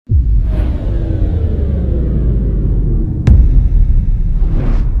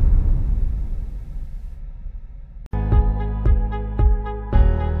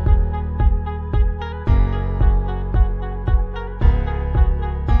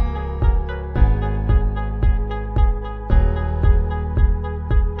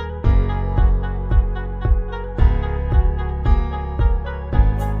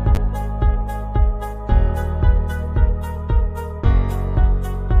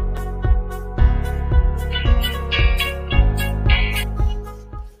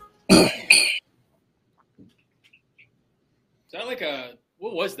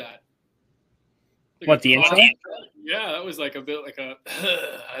Like what, the intro? Yeah, that was like a bit like a,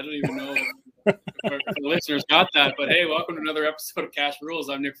 I don't even know if the listeners got that, but hey, welcome to another episode of Cash Rules.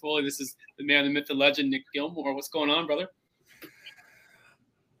 I'm Nick Foley. This is the man, the myth, the legend, Nick Gilmore. What's going on, brother?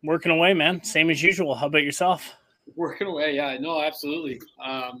 Working away, man. Same as usual. How about yourself? Working away, yeah. No, absolutely.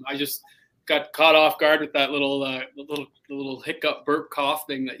 I just got caught off guard with that little hiccup burp cough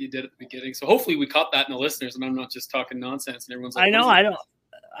thing that you did at the beginning. So hopefully we caught that in the listeners, and I'm not just talking nonsense. And everyone's like,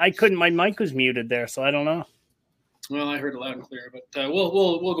 I couldn't. My mic was muted there, so I don't know. Well, I heard it loud and clear, but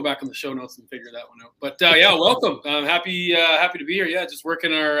we'll go back on the show notes and figure that one out. But yeah, welcome. I'm happy to be here. Yeah, just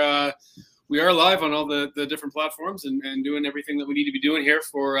working our. We are live on all the different platforms and doing everything that we need to be doing here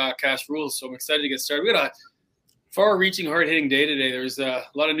for Cash Rules. So I'm excited to get started. We got a far-reaching, hard-hitting day today. There's a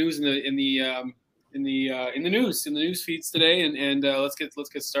lot of news in the news feeds today, and let's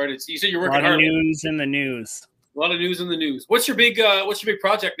get started. So you said you're working hard. A lot of news in the news. A lot of news in the news. What's your big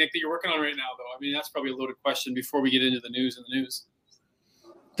project, Nick, that you're working on right now, though? I mean, that's probably a loaded question before we get into the news and the news.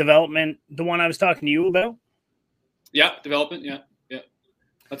 Development, the one I was talking to you about? Yeah, development, yeah.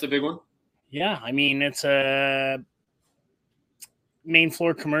 That's a big one. Yeah, I mean, it's a main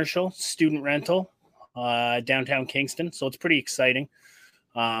floor commercial, student rental, downtown Kingston, so it's pretty exciting.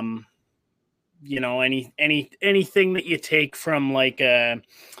 You know, anything that you take from like a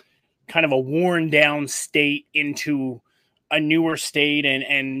kind of a worn down state into a newer state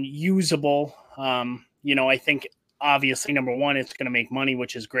and usable. You know, I think obviously number one, it's going to make money,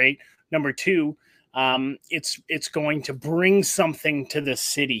 which is great. Number two, it's going to bring something to the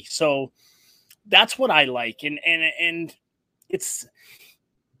city. So that's what I like. And it's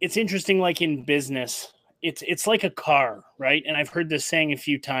interesting. Like in business, it's like a car, right? And I've heard this saying a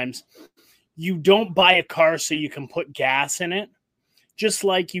few times. You don't buy a car so you can put gas in it. Just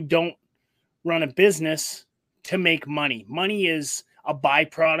like you don't run a business to make money. Money is a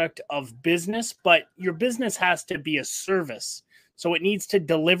byproduct of business, but your business has to be a service. So it needs to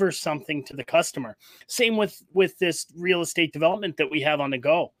deliver something to the customer. Same with this real estate development that we have on the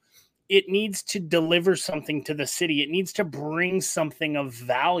go. It needs to deliver something to the city. It needs to bring something of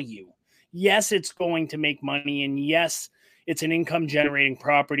value. Yes, it's going to make money, and yes, it's an income generating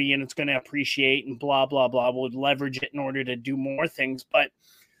property and it's going to appreciate and blah, blah, blah. We'll leverage it in order to do more things. But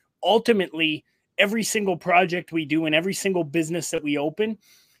ultimately, every single project we do and every single business that we open,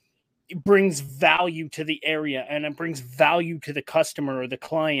 it brings value to the area and it brings value to the customer or the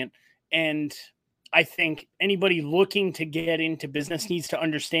client. And I think anybody looking to get into business needs to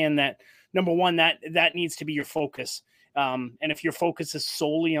understand that, number one, that needs to be your focus. And if your focus is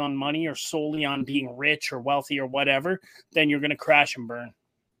solely on money or solely on being rich or wealthy or whatever, then you're going to crash and burn.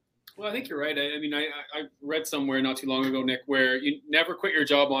 Well, I think you're right. I mean, I read somewhere not too long ago, Nick, where you never quit your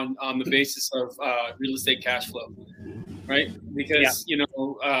job on the basis of real estate cash flow, right? Because, you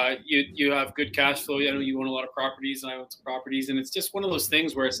know, you have good cash flow. You know, you own a lot of properties, and I own some properties. And it's just one of those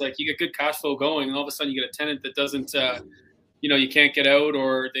things where it's like you get good cash flow going, and all of a sudden you get a tenant that doesn't you know, you can't get out,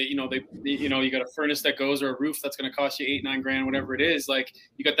 or you got a furnace that goes, or a roof that's going to cost you $8-9 grand, whatever it is. Like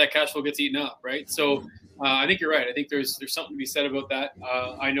you got that cash flow gets eaten up, right? So I think you're right. I think there's something to be said about that.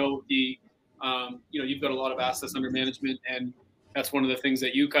 I know you know, you've got a lot of assets under management, and that's one of the things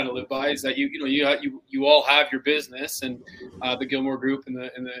that you kind of live by is that you all have your business and the Gilmore Group and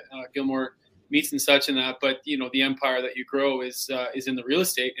the Gilmore Meats and such and that, but you know, the empire that you grow is in the real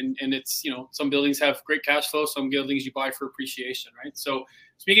estate, and it's, you know, some buildings have great cash flow, some buildings you buy for appreciation, right? So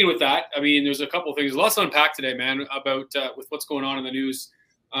speaking with that, I mean, there's a couple of things, lots to unpack today, man, about with what's going on in the news.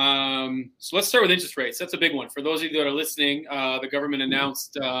 So let's start with interest rates. That's a big one for those of you that are listening. The government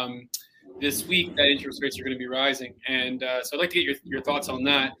announced this week that interest rates are going to be rising, and so I'd like to get your thoughts on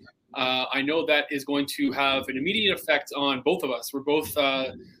that. I know that is going to have an immediate effect on both of us. We're both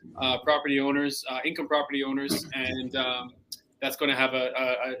property owners, income property owners, and that's going to have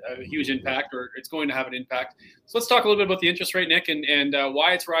a huge impact, or it's going to have an impact. So let's talk a little bit about the interest rate, Nick, and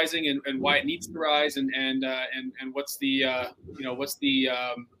why it's rising and why it needs to rise, and what's the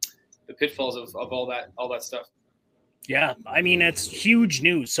pitfalls of all that stuff. Yeah, I mean, it's huge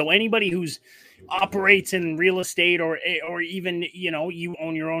news. So anybody who's operates in real estate or even, you know, you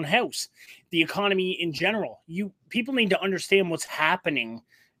own your own house, the economy in general, people need to understand what's happening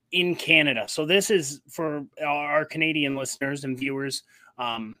in Canada. So this is for our Canadian listeners and viewers.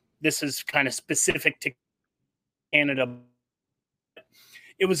 This is kind of specific to Canada.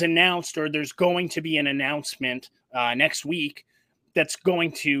 It was announced, or there's going to be an announcement next week that's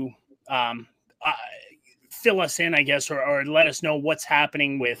going to fill us in, I guess, or let us know what's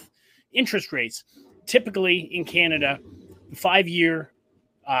happening with interest rates. Typically in Canada, the 5-year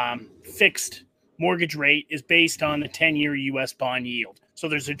fixed mortgage rate is based on the 10-year U.S. bond yield. So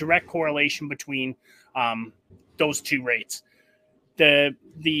there's a direct correlation between those two rates.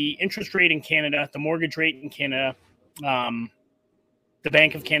 The interest rate in Canada, the mortgage rate in Canada, the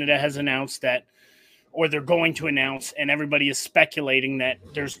Bank of Canada has announced that, or they're going to announce, and everybody is speculating that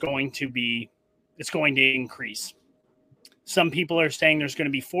it's going to increase. Some people are saying there's going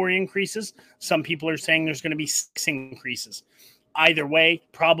to be 4 increases. Some people are saying there's going to be 6 increases. Either way,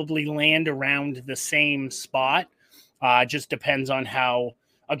 probably land around the same spot. Just depends on how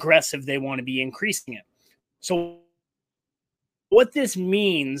aggressive they want to be increasing it. So what this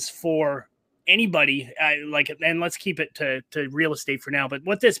means for anybody, and let's keep it to real estate for now, but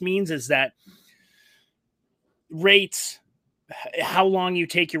what this means is that rates, how long you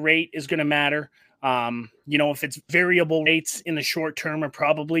take your rate is going to matter. If it's variable rates in the short term are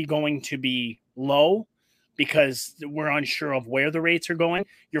probably going to be low because we're unsure of where the rates are going.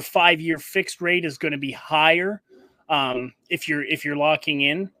 Your 5-year fixed rate is going to be higher if you're locking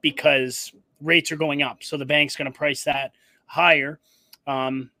in because rates are going up. So the bank's going to price that higher.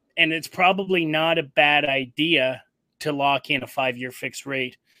 And it's probably not a bad idea to lock in a 5-year fixed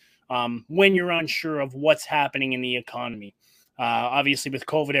rate when you're unsure of what's happening in the economy. Obviously, with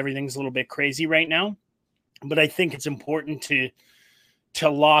COVID, everything's a little bit crazy right now. But I think it's important to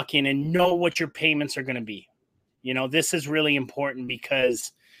lock in and know what your payments are going to be. This is really important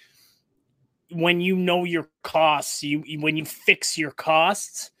because when you know your costs, when you fix your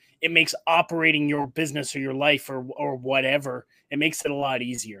costs, it makes operating your business or your life or whatever, it makes it a lot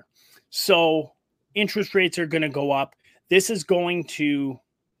easier. So interest rates are going to go up. This is going to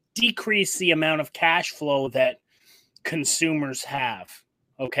decrease the amount of cash flow that consumers have.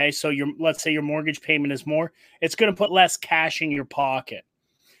 Okay, so let's say your mortgage payment is more, it's going to put less cash in your pocket.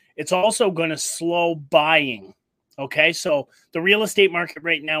 It's also going to slow buying. Okay, so the real estate market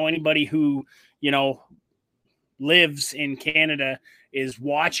right now, anybody who, lives in Canada is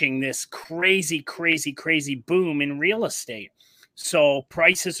watching this crazy, crazy, crazy boom in real estate. So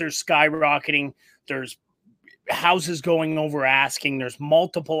prices are skyrocketing. There's houses going over asking. There's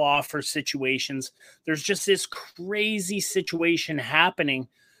multiple offer situations. There's just this crazy situation happening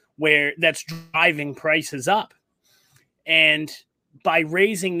where that's driving prices up. And by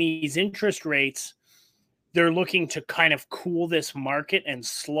raising these interest rates, they're looking to kind of cool this market and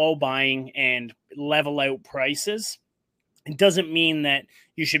slow buying and level out prices. It doesn't mean that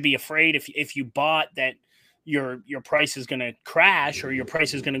you should be afraid if you bought that your price is going to crash or your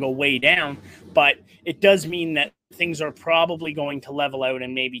price is going to go way down, but it does mean that things are probably going to level out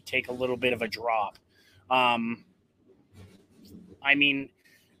and maybe take a little bit of a drop.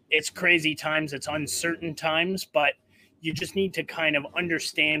 It's crazy times, it's uncertain times, but you just need to kind of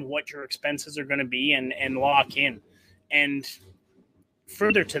understand what your expenses are going to be and lock in. And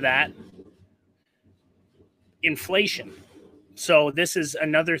further to that, inflation. So this is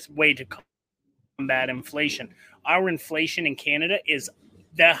another way to combat inflation. Our inflation in Canada is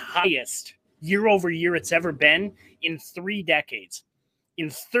the highest year over year it's ever been in 3 decades.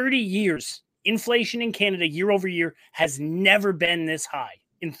 In 30 years, inflation in Canada year over year has never been this high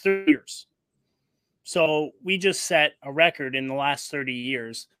in 30 years. So we just set a record in the last 30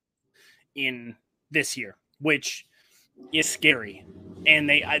 years in this year, which is scary. And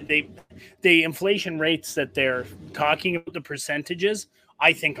the inflation rates that they're talking about, the percentages,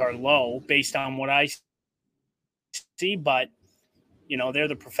 I think are low based on what I see, but they're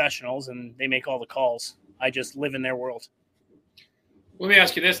the professionals and they make all the calls. I just live in their world. Let me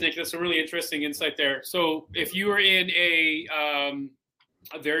ask you this, Nick. That's a really interesting insight there. So if you were in a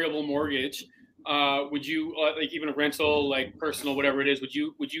variable mortgage, would you like even a rental, like personal, whatever it is, would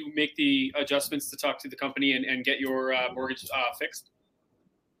you make the adjustments to talk to the company and get your mortgage fixed?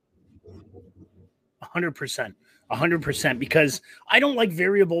 100%, because I don't like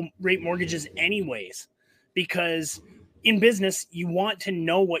variable rate mortgages anyways, because in business, you want to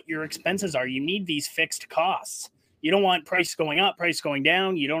know what your expenses are. You need these fixed costs. You don't want price going up, price going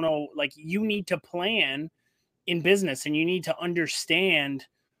down. You don't know, you need to plan in business and you need to understand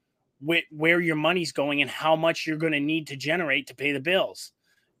where your money's going and how much you're going to need to generate to pay the bills.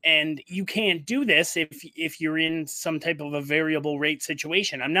 And you can't do this if you're in some type of a variable rate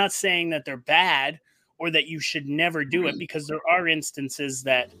situation. I'm not saying that they're bad or that you should never do it, because there are instances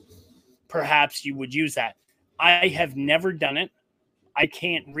that perhaps you would use that. I have never done it. I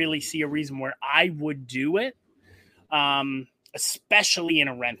can't really see a reason where I would do it, especially in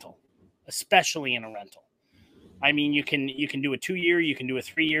a rental. I mean, you can do a 2-year, you can do a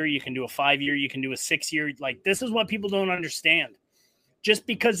 3-year, you can do a 5-year, you can do a 6-year. This is what people don't understand. Just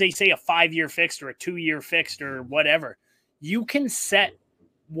because they say a 5-year fixed or a 2-year fixed or whatever, you can set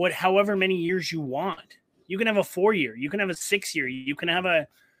however many years you want. You can have a 4-year. You can have a 6-year. You can have a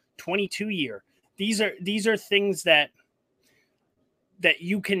 22-year. These are things that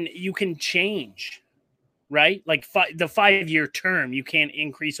you can change, right? Like the 5-year term, you can't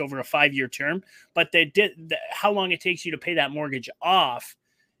increase over a 5-year term, but how long it takes you to pay that mortgage off,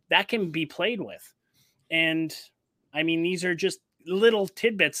 that can be played with. And I mean, these are just little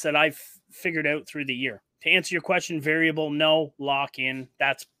tidbits that I've figured out through the year. To answer your question, variable, no, lock in.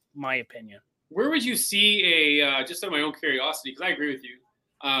 That's my opinion. Where would you see just out of my own curiosity, because I agree with you.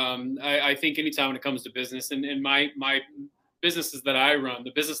 I think anytime when it comes to business and my businesses that I run,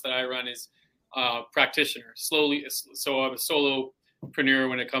 the business that I run is practitioner. So I'm a solopreneur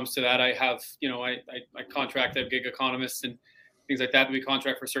when it comes to that. I have, I contract, I have gig economists and things like that. We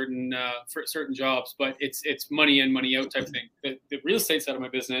contract for certain jobs, but it's money in, money out type thing. The real estate side of my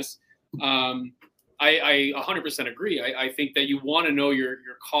business, I 100% agree. I think that you want to know your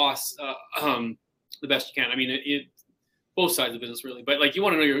costs the best you can. I mean, both sides of the business really, but like you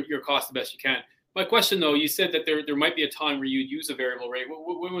want to know your costs the best you can. My question though, you said that there might be a time where you'd use a variable rate.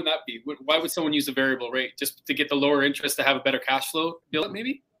 When would that be? Why would someone use a variable rate? Just to get the lower interest to have a better cash flow bill,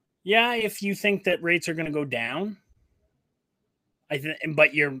 maybe? Yeah, if you think that rates are going to go down,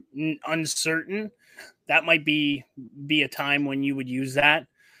 but you're uncertain, that might be a time when you would use that.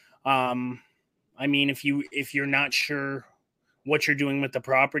 I mean, if you're not sure what you're doing with the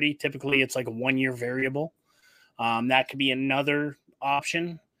property, typically it's like a 1-year variable. That could be another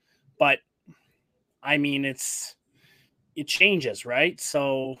option, but I mean, it changes, right?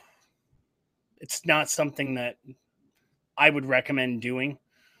 So it's not something that I would recommend doing,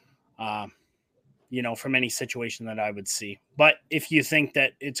 from any situation that I would see. But if you think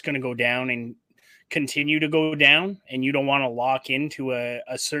that it's going to go down and continue to go down and you don't want to lock into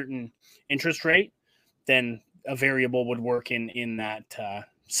a certain interest rate, then a variable would work in that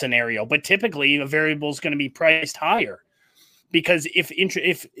scenario. But typically a variable is going to be priced higher, because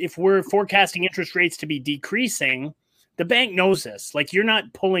if we're forecasting interest rates to be decreasing, the bank knows this. Like, you're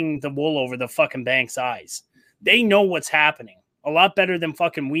not pulling the wool over the fucking bank's eyes. They know what's happening a lot better than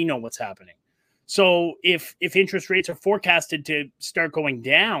fucking we know what's happening. So if interest rates are forecasted to start going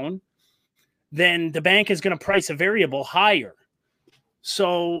down, then the bank is going to price a variable higher.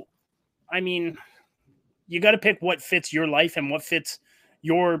 So, I mean, you got to pick what fits your life and what fits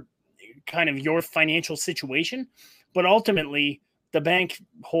your financial situation. But ultimately, the bank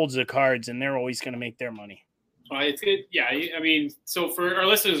holds the cards and they're always going to make their money. It's good. Yeah. I mean, so for our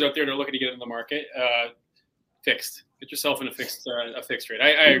listeners out there that are looking to get in the market, fixed. Get yourself in a fixed rate. I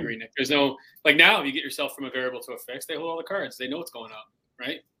agree, Nick. There's no, like, now if you get yourself from a variable to a fixed, they hold all the cards. They know what's going on,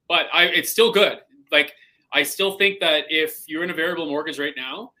 right? But it's still good. Like, I still think that if you're in a variable mortgage right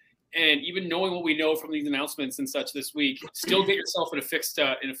now, and even knowing what we know from these announcements and such this week, still get yourself in a fixed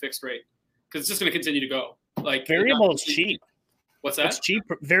rate, because it's just going to continue to go. Like, variable is cheap. What's that? It's cheap.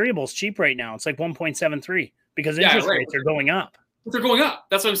 Variable is cheap right now. It's like 1.73 because interest rates are going up. But they're going up.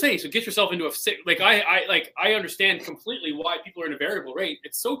 That's what I'm saying. So get yourself into I understand completely why people are in a variable rate.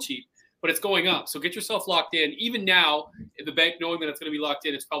 It's so cheap, but it's going up. So get yourself locked in. Even now, the bank knowing that it's going to be locked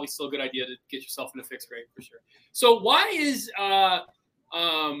in, it's probably still a good idea to get yourself in a fixed rate for sure. So why is why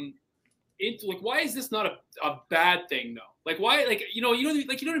is this not a bad thing though? Like, why, you know what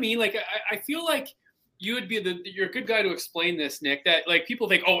I mean? Like, I feel like you would be you're a good guy to explain this, Nick, that like people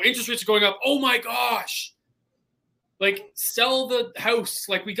think, oh, interest rates are going up. Oh my gosh. Like, sell the house.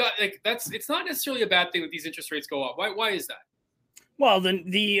 Like, it's not necessarily a bad thing that these interest rates go up. Why is that? Well,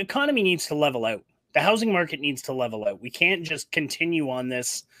 the economy needs to level out. The housing market needs to level out. We can't just continue on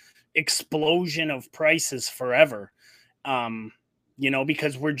this explosion of prices forever.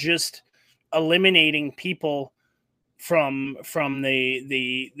 Because we're just eliminating people from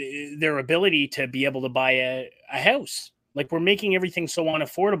their ability to be able to buy a house. Like, we're making everything so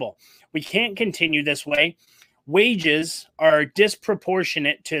unaffordable. We can't continue this way. Wages are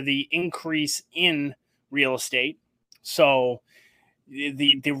disproportionate to the increase in real estate. So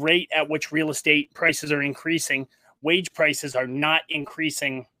the rate at which real estate prices are increasing, wage prices are not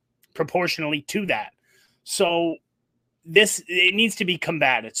increasing proportionally to that. So it needs to be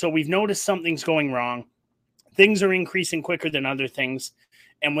combated. So we've noticed something's going wrong. Things are increasing quicker than other things.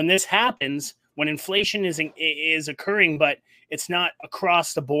 And when this happens, when inflation is occurring, but it's not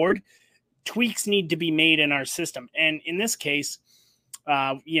across the board, tweaks need to be made in our system. And in this case,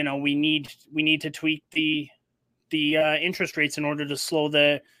 we need to tweak the interest rates in order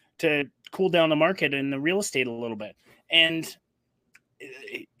to to cool down the market and the real estate a little bit. And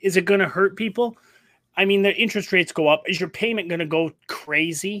is it going to hurt people? I mean, the interest rates go up. Is your payment going to go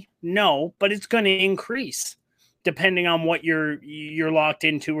crazy? No, but it's going to increase. depending on what you're locked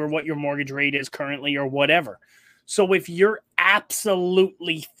into or what your mortgage rate is currently or whatever. So if you're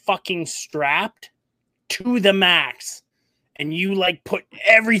absolutely fucking strapped to the max and you like put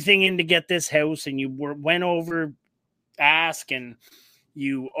everything in to get this house and you went over ask and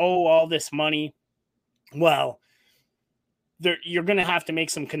you owe all this money, well, you're going to have to make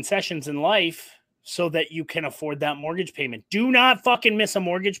some concessions in life so that you can afford that mortgage payment. Do not fucking miss a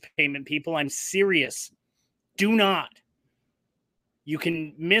mortgage payment, people. I'm serious. Do not. You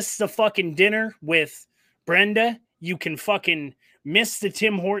can miss the fucking dinner with Brenda. You can fucking miss the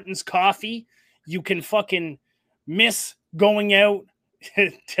Tim Hortons coffee. You can fucking miss going out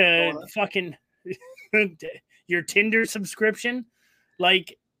to fucking your Tinder subscription.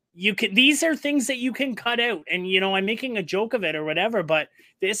 Like, you can, these are things that you can cut out. And, you know, I'm making a joke of it or whatever, but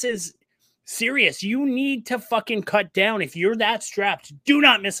this is serious. You need to fucking cut down. If you're that strapped, do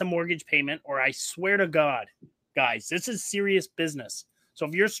not miss a mortgage payment, or I swear to God, guys, this is serious business. So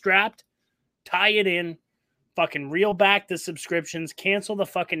if you're strapped, tie it in, fucking reel back the subscriptions, cancel the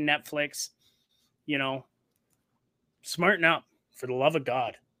fucking Netflix, you know, smarten up for the love of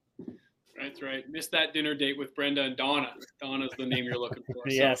God. That's right. Missed that dinner date with Brenda and Donna. Donna's the name you're looking for.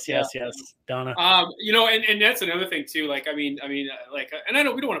 Yes. Donna. You know, and that's another thing too. Like, I mean, like, and I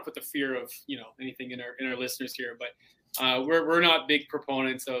know we don't want to put the fear of, you know, anything in our listeners here, but we're not big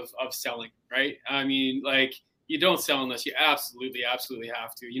proponents of selling, right? I mean, like, you don't sell unless you absolutely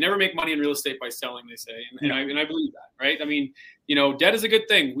have to. You never make money in real estate by selling, they say, and I believe that, right? I mean, you know, debt is a good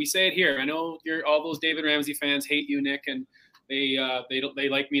thing. We say it here. I know all those David Ramsey fans hate you, Nick, and they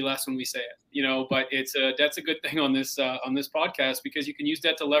like me less when we say it, you know, but that's a good thing on this podcast, because you can use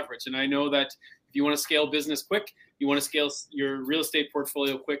debt to leverage. And I know that if you want to scale business quick, you want to scale your real estate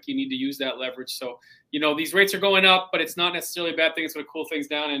portfolio quick, you need to use that leverage. So, you know, these rates are going up, but it's not necessarily a bad thing. It's going to cool things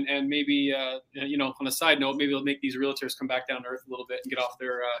down. And maybe, you know, on a side note, maybe it'll make these realtors come back down to earth a little bit and get off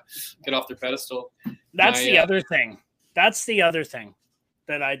their pedestal. That's the other thing. That's the other thing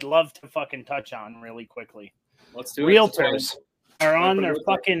that I'd love to fucking touch on really quickly. Let's do Realtors are on their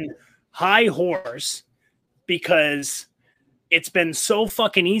fucking high horse because it's been so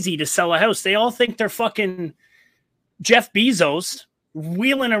fucking easy to sell a house. They all think they're fucking Jeff Bezos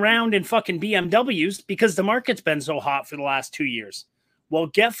wheeling around in fucking BMWs because the market's been so hot for the last 2 years. Well,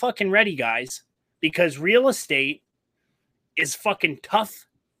 get fucking ready, guys, because real estate is fucking tough,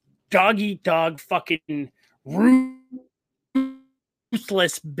 dog-eat-dog, fucking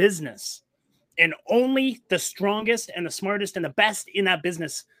ruthless business. And only the strongest and the smartest and the best in that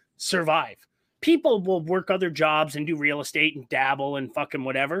business survive. People will work other jobs and do real estate and dabble and fucking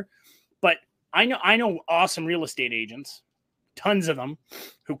whatever. But I know awesome real estate agents, tons of them,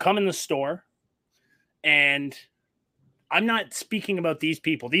 who come in the store. And I'm not speaking about these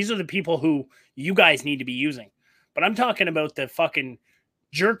people. These are the people who you guys need to be using. But I'm talking about the fucking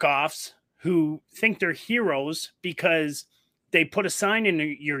jerk-offs who think they're heroes because they put a sign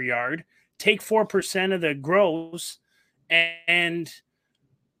in your yard, take 4% of the gross, and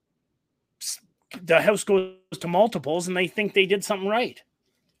the house goes to multiples and they think they did something right.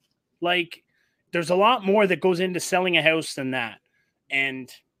 Like, there's a lot more that goes into selling a house than that.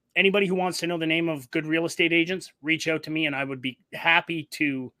 And anybody who wants to know the name of good real estate agents, reach out to me and I would be happy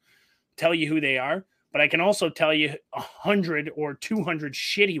to tell you who they are. But I can also tell you 100 or 200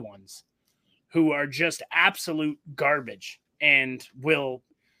 shitty ones who are just absolute garbage and will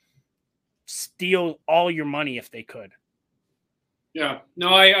steal all your money if they could. Yeah,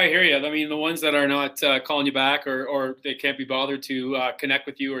 no, I hear you. I mean, the ones that are not calling you back or they can't be bothered to connect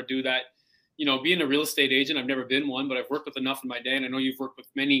with you or do that, you know, being a real estate agent, I've never been one, but I've worked with enough in my day. And I know you've worked with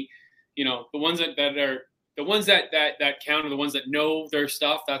many, you know, the ones that are the ones that count are the ones that know their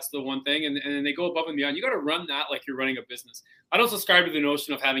stuff. That's the one thing. And they go above and beyond. You got to run that like you're running a business. I don't subscribe to the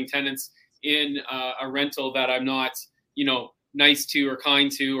notion of having tenants in a rental that I'm not, you know, nice to or kind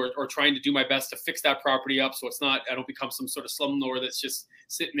to or trying to do my best to fix that property up so I don't become some sort of slumlord that's just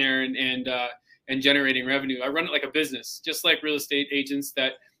sitting there and generating revenue. I run it like a business, just like real estate agents.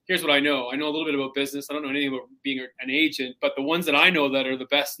 That here's what I know a little bit about business. I don't know anything about being an agent, but the ones that I know that are the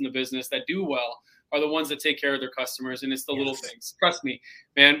best in the business that do well are the ones that take care of their customers. And it's the little things. Trust me,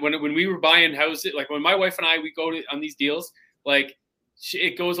 man, when we were buying houses, like when my wife and I, we go on these deals, like,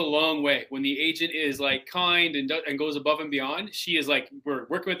 it goes a long way when the agent is like kind and goes above and beyond. She is like, we're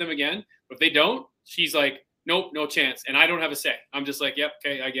working with them again. But if they don't, she's like, nope, no chance. And I don't have a say. I'm just like, yep,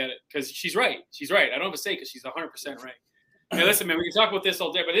 okay, I get it. Because she's right. She's right. I don't have a say because she's 100% right. Hey, listen, man, we can talk about this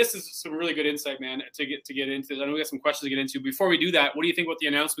all day, but this is some really good insight, man, to get into. I know we got some questions to get into. Before we do that, what do you think about the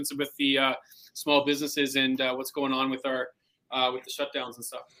announcements with the small businesses and what's going on with our with the shutdowns and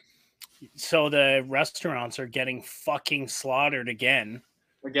stuff? So the restaurants are getting fucking slaughtered again.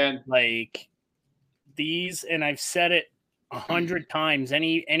 Like these, and I've said it 100 times.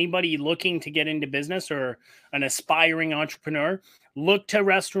 Anybody looking to get into business or an aspiring entrepreneur, look to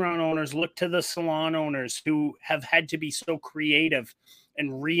restaurant owners, look to the salon owners who have had to be so creative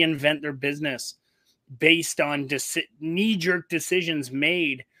and reinvent their business based on knee-jerk decisions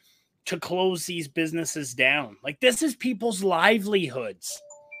made to close these businesses down. Like, this is people's livelihoods.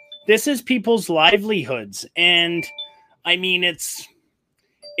 And I mean, it's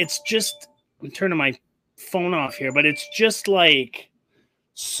just, I'm turning my phone off here, but it's just like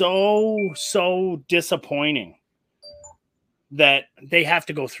so disappointing that they have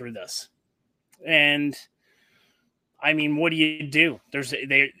to go through this. And I mean, what do you do?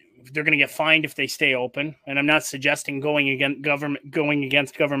 They're going to get fined if they stay open. And I'm not suggesting going against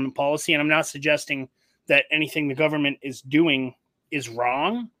government policy. And I'm not suggesting that anything the government is doing is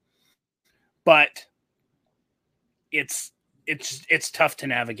wrong, but it's tough to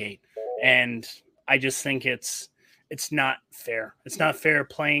navigate. And I just think it's not fair. It's not fair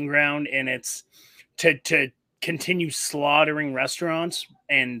playing ground. And it's to continue slaughtering restaurants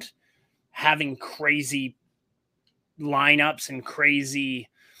and having crazy lineups and crazy,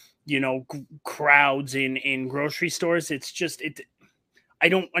 crowds in grocery stores. It's just, I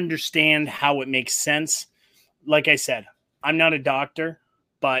don't understand how it makes sense. Like I said, I'm not a doctor,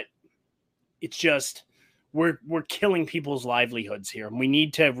 but it's just, we're killing people's livelihoods here, and we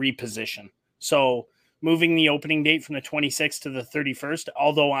need to reposition. So moving the opening date from the 26th to the 31st,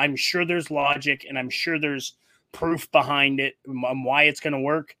 although I'm sure there's logic and I'm sure there's proof behind it on why it's going to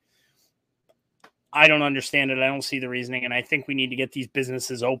work, I don't understand it. I don't see the reasoning. And I think we need to get these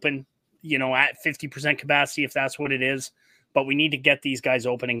businesses open, at 50% capacity, if that's what it is. But we need to get these guys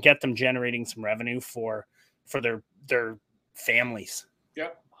open and get them generating some revenue for their families. Yeah,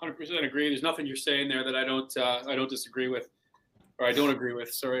 100% agree. There's nothing you're saying there that I don't disagree with, or I don't agree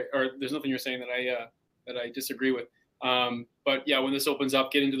with. Sorry, or there's nothing you're saying that I disagree with. But yeah, when this opens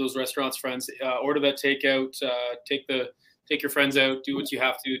up, get into those restaurants, friends. Order that takeout. Take your friends out. Do what you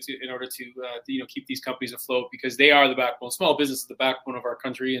have to in order to keep these companies afloat, because they are the backbone. Small business is the backbone of our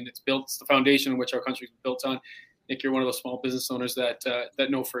country, and it's the foundation in which our country is built on. Nick, you're one of those small business owners that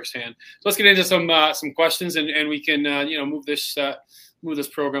know firsthand. So let's get into some questions, and we can move this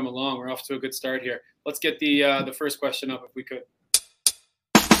program along. We're off to a good start here. Let's get the first question up if we could.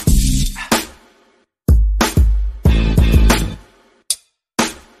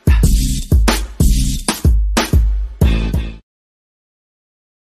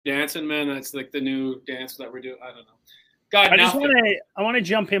 Dancing, man, that's like the new dance that we're doing. I don't know. I want to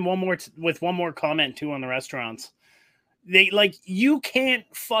jump in with one more comment too on the restaurants. You can't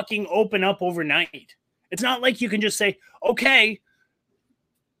fucking open up overnight. It's not like you can just say, okay,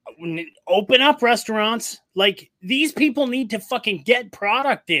 open up restaurants. Like, these people need to fucking get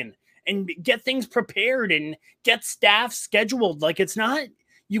product in and get things prepared and get staff scheduled. Like,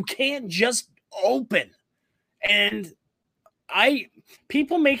 you can't just open. And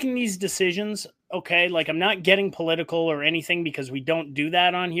people making these decisions, okay, like, I'm not getting political or anything because we don't do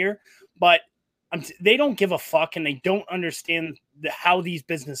that on here, but they don't give a fuck, and they don't understand how these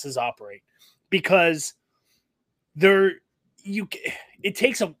businesses operate, because it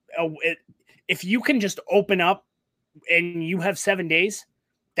takes if you can just open up and you have 7 days,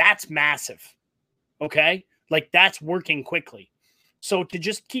 that's massive. Okay. Like, that's working quickly. So to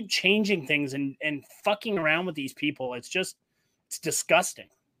just keep changing things and fucking around with these people, it's disgusting.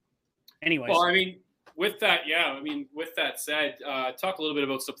 Anyways. Well, I mean, with that said, talk a little bit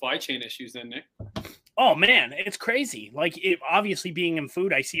about supply chain issues then, Nick. Oh man, it's crazy. Like, obviously being in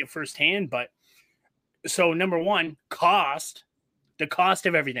food, I see it firsthand, but so number one, the cost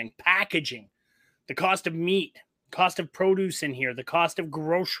of everything, packaging, the cost of meat, cost of produce in here, the cost of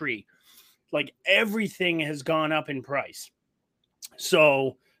grocery, like, everything has gone up in price.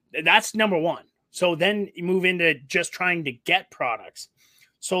 So that's number one. So then you move into just trying to get products.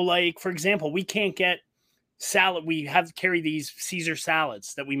 So, like, for example, we can't get salad. We have to carry these Caesar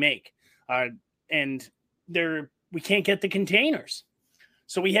salads that we make, and we can't get the containers.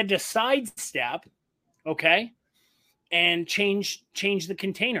 So we had to sidestep, okay, and change the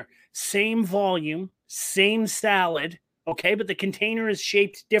container. Same volume, same salad, okay, but the container is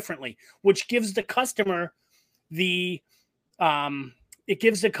shaped differently, which gives the customer the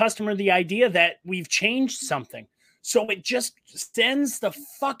idea that we've changed something. So it just sends the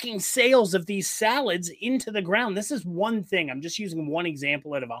fucking sales of these salads into the ground. This is one thing. I'm just using one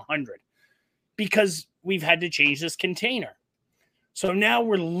example out of 100 because we've had to change this container. So now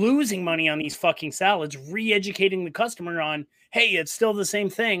we're losing money on these fucking salads, re-educating the customer on, hey, it's still the same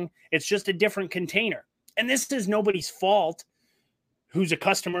thing. It's just a different container. And this is nobody's fault who's a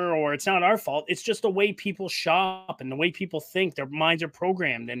customer, or it's not our fault. It's just the way people shop and the way people think. Their minds are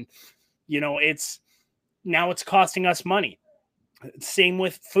programmed. And, it's costing us money. Same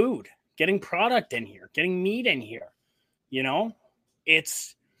with food, getting product in here, getting meat in here.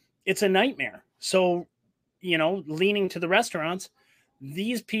 It's a nightmare. So, leaning to the restaurants,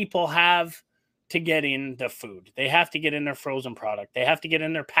 these people have to get in the food. They have to get in their frozen product. They have to get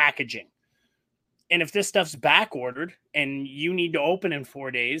in their packaging. And if this stuff's back ordered and you need to open in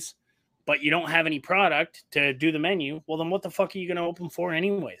 4 days, but you don't have any product to do the menu, well, then what the fuck are you going to open for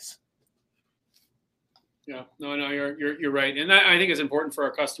anyways? Yeah, no, you're right. And I think it's important for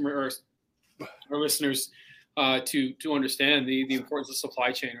our customer or our listeners to understand the importance of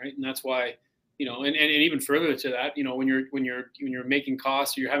supply chain, right? And that's why, and even further to that, when you're making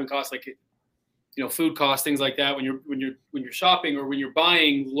costs, or you're having costs like, food costs, things like that, when you're shopping, or when you're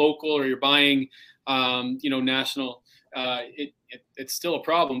buying local, or you're buying national, it's still a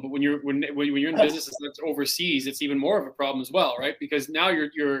problem. But when you're in businesses that's overseas, it's even more of a problem as well, right? Because now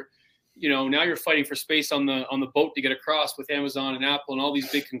you're fighting for space on the boat to get across with Amazon and Apple and all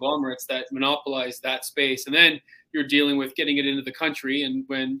these big conglomerates that monopolize that space. And then you're dealing with getting it into the country. And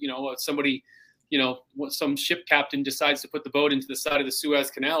when, somebody, some ship captain decides to put the boat into the side of the Suez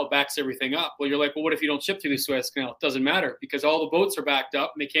Canal, it backs everything up. Well, you're like, well, what if you don't ship through the Suez Canal? It doesn't matter, because all the boats are backed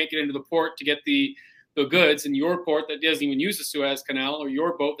up and they can't get into the port to get the goods, and your port that doesn't even use the Suez Canal, or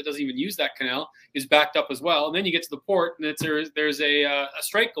your boat that doesn't even use that canal, is backed up as well. And then you get to the port and there's a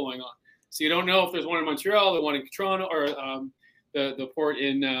strike going on. So you don't know if there's one in Montreal, the one in Toronto, or the port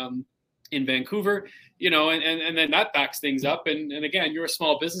in Vancouver, and then that backs things up. And again, you're a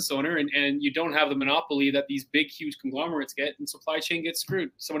small business owner, and you don't have the monopoly that these big, huge conglomerates get, and supply chain gets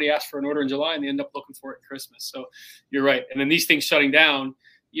screwed. Somebody asks for an order in July and they end up looking for it at Christmas. So you're right. And then these things shutting down,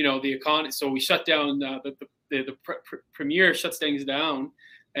 the economy. So we shut down the Premier shuts things down,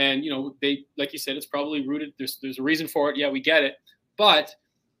 and they, like you said, it's probably rooted. There's a reason for it. Yeah, we get it, but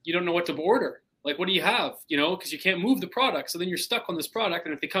you don't know what to order. Like, what do you have? Because you can't move the product. So then you're stuck on this product.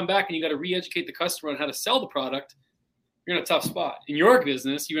 And if they come back and you got to re-educate the customer on how to sell the product, you're in a tough spot. In your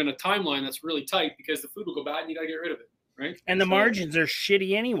business, you're in a timeline that's really tight, because the food will go bad and you got to get rid of it, right? And the margins are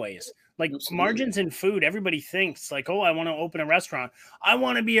shitty anyways. Like, absolutely. Margins in food, everybody thinks like, oh, I want to open a restaurant. I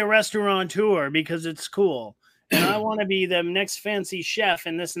want to be a restaurateur because it's cool. And I want to be the next fancy chef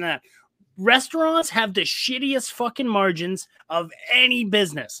and this and that. Restaurants have the shittiest fucking margins of any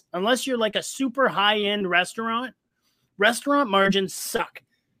business. Unless you're like a super high-end restaurant margins suck.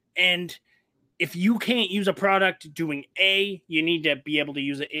 And if you can't use a product doing A, you need to be able to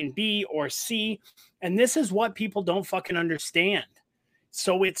use it in B or C. And this is what people don't fucking understand.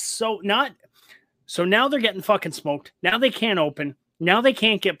 So so now they're getting fucking smoked. Now they can't open. Now they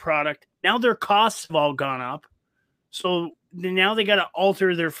can't get product. Now their costs have all gone up. So now they got to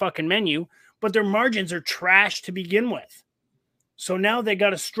alter their fucking menu, but their margins are trash to begin with. So now they got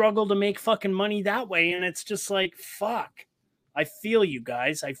to struggle to make fucking money that way. And it's just like, fuck. I feel you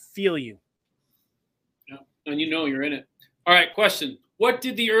guys. I feel you. Yeah. And you're in it. All right. Question. What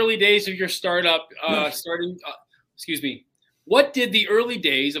did the early days of your startup what did the early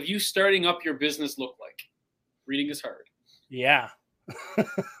days of you starting up your business look like? Reading is hard. Yeah.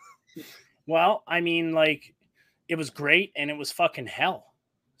 Well, I mean, like, it was great and it was fucking hell.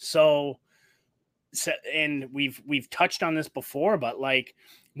 So and we've touched on this before, but like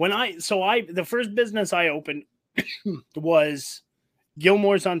the first business I opened was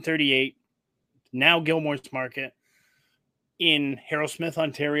Gilmore's on 38, now Gilmore's Market, in Harrowsmith,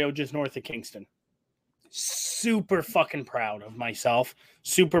 Ontario, just north of Kingston. Super fucking proud of myself.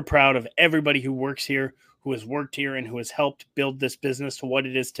 Super proud of everybody who works here, who has worked here, and who has helped build this business to what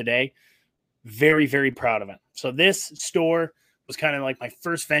it is today. Very, very proud of it. So this store was kind of like my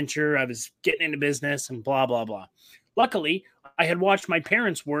first venture. I was getting into business and blah, blah, blah. Luckily, I had watched my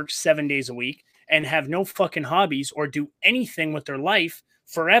parents work 7 days a week and have no fucking hobbies or do anything with their life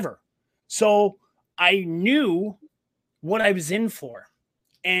forever. So I knew what I was in for,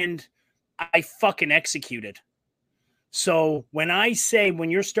 and I fucking executed. So when I say, when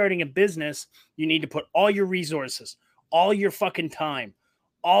you're starting a business, you need to put all your resources, all your fucking time,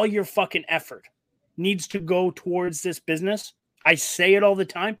 all your fucking effort needs to go towards this business. I say it all the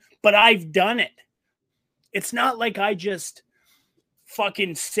time, but I've done it. It's not like I just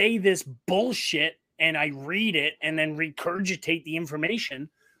fucking say this bullshit and I read it and then regurgitate the information.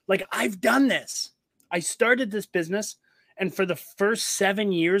 Like, I've done this. I started this business, and for the first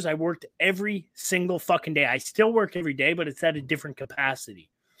 7 years, I worked every single fucking day. I still work every day, but it's at a different capacity.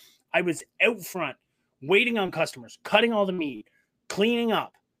 I was out front waiting on customers, cutting all the meat, cleaning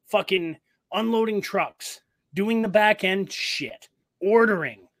up, fucking unloading trucks, doing the back end shit,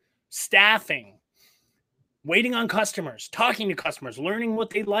 ordering, staffing, waiting on customers, talking to customers, learning what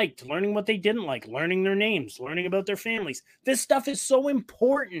they liked, learning what they didn't like, learning their names, learning about their families. This stuff is so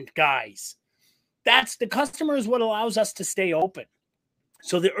important, guys. That's the customer is what allows us to stay open.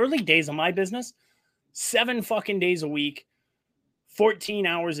 So the early days of my business, 7 fucking days a week, 14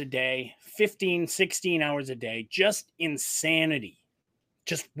 hours a day, 15, 16 hours a day, just insanity.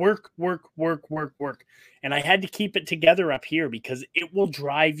 Just work. And I had to keep it together up here because it will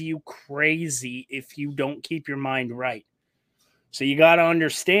drive you crazy if you don't keep your mind right. So you got to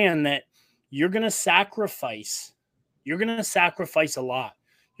understand that you're going to sacrifice. You're going to sacrifice a lot.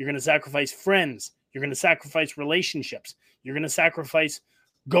 You're going to sacrifice friends. You're going to sacrifice relationships. You're going to sacrifice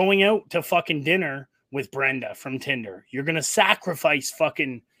going out to fucking dinner with Brenda from Tinder. You're going to sacrifice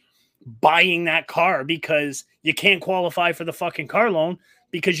fucking buying that car because you can't qualify for the fucking car loan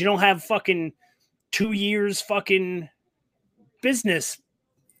because you don't have fucking 2 years fucking business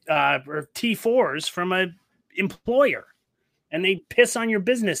or T4s from a employer, and they piss on your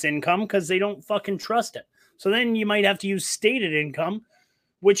business income because they don't fucking trust it. So then you might have to use stated income,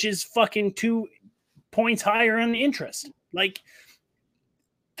 which is fucking 2 points higher on the interest. Like,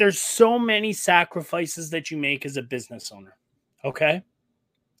 there's so many sacrifices that you make as a business owner. Okay.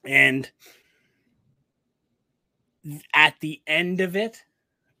 And at the end of it,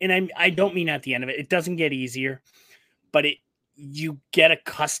 and I don't mean at the end of it, it doesn't get easier, but you get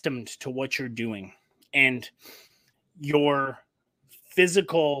accustomed to what you're doing, and your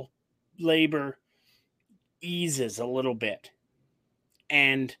physical labor eases a little bit.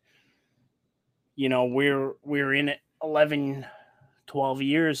 And, you know, we're in it 11, 12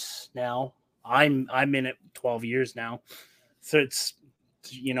 years now. I'm in it 12 years now. So it's,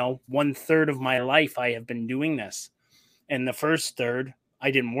 you know, 1/3 of my life I have been doing this. And the first third, I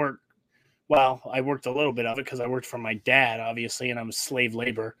didn't work. Well, I worked a little bit of it because I worked for my dad, obviously, and I'm slave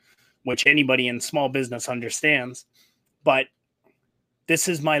labor, which anybody in small business understands. But this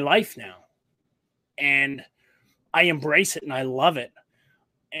is my life now. And I embrace it and I love it.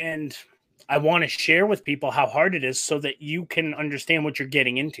 And I want to share with people how hard it is so that you can understand what you're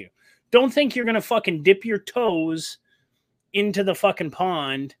getting into. Don't think you're going to fucking dip your toes into the fucking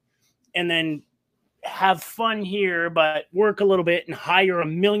pond and then have fun here, but work a little bit and hire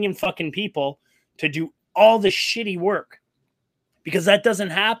 1 million fucking people to do all the shitty work, because that doesn't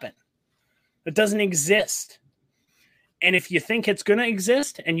happen. It doesn't exist. And if you think it's going to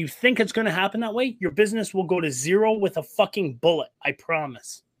exist and you think it's going to happen that way, your business will go to zero with a fucking bullet. I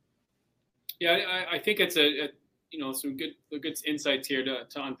promise. Yeah, I think it's some good insights here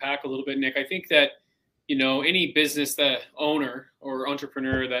to unpack a little bit, Nick. I think that, you know, any business owner or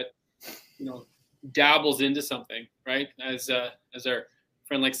entrepreneur that, you know, dabbles into something, right? As our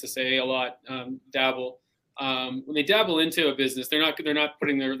friend likes to say a lot, dabble. When they dabble into a business, they're not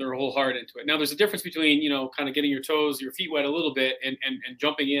putting their whole heart into it. Now, there's a difference between, you know, kind of getting your feet wet a little bit and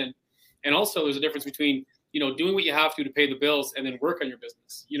jumping in, and also there's a difference between, you know, doing what you have to pay the bills and then work on your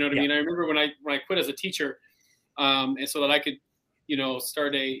business. You know what I mean? I remember when I quit as a teacher, and so that I could, you know,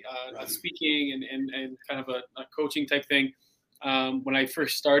 start a speaking and kind of a coaching type thing. When I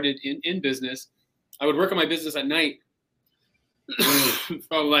first started in business, I would work on my business at night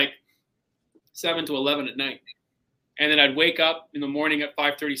from like 7 to 11 at night. And then I'd wake up in the morning at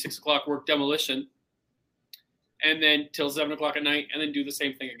 5:30, 6 o'clock, work demolition, and then till 7 o'clock at night, and then do the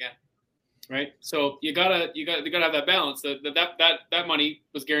same thing again. Right. So you gotta have that balance. That money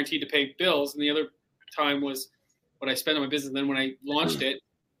was guaranteed to pay bills, and the other time was what I spent on my business. And then when I launched it,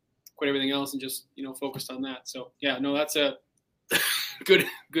 quit everything else and just, you know, focused on that. So yeah, no, that's a good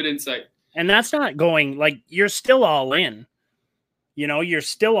insight. And that's not going, like, you're still all in. You know, you're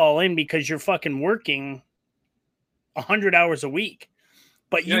still all in because you're fucking working 100 hours a week.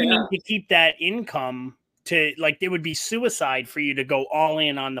 But you need to keep that income to, like, it would be suicide for you to go all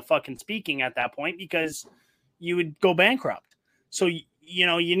in on the fucking speaking at that point because you would go bankrupt. So, you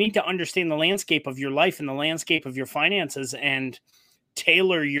know, you need to understand the landscape of your life and the landscape of your finances and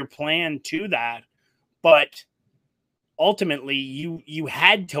tailor your plan to that. But ultimately, you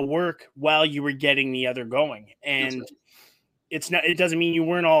had to work while you were getting the other going. And it doesn't mean you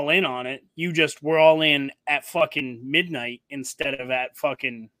weren't all in on it. You just were all in at fucking midnight instead of at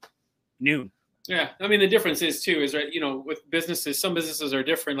fucking noon. Yeah. I mean, the difference is too, right, you know, with businesses, some businesses are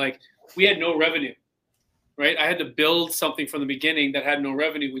different. Like, we had no revenue, right? I had to build something from the beginning that had no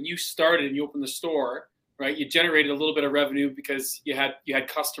revenue. When you started and you opened the store, right, you generated a little bit of revenue because you had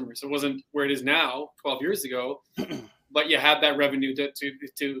customers. It wasn't where it is now 12 years ago, but you had that revenue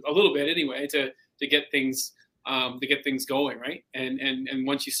to a little bit anyway, to to get things going, right? And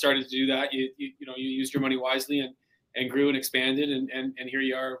once you started to do that, you used your money wisely and grew and expanded, and here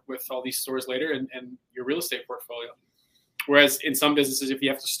you are with all these stores later and your real estate portfolio. Whereas in some businesses, if you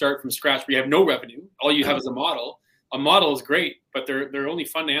have to start from scratch, where you have no revenue, all you have is a model. A model is great, but they're only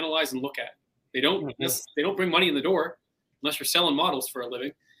fun to analyze and look at. They don't bring money in the door unless you're selling models for a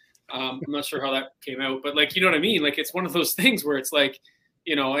living. I'm not sure how that came out, but like, you know what I mean? Like, it's one of those things where it's like,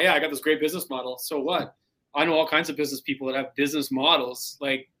 I got this great business model. So what? I know all kinds of business people that have business models.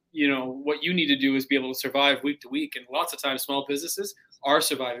 Like, what you need to do is be able to survive week to week. And lots of times small businesses are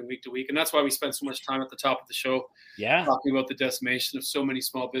surviving week to week. And that's why we spend so much time at the top of the show talking about the decimation of so many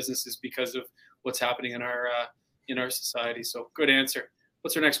small businesses because of what's happening in our society. So good answer.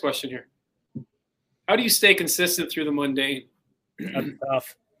 What's our next question here? How do you stay consistent through the mundane? That's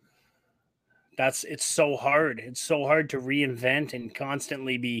tough. It's so hard. It's so hard to reinvent and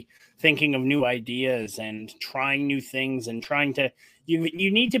constantly be thinking of new ideas and trying new things and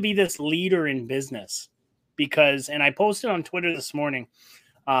you need to be this leader in business because, and I posted on Twitter this morning,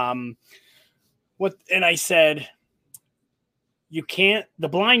 and I said, the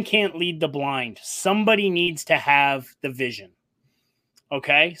blind can't lead the blind. Somebody needs to have the vision.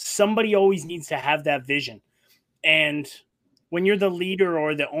 Okay. Somebody always needs to have that vision. And when you're the leader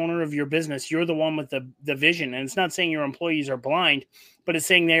or the owner of your business, you're the one with the vision. And it's not saying your employees are blind, but it's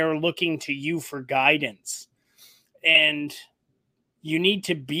saying they are looking to you for guidance. And you need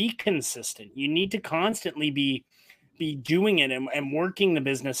to be consistent. You need to constantly be doing it and working the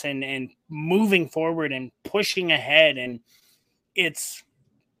business and moving forward and pushing ahead. And it's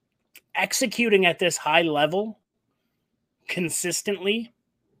executing at this high level consistently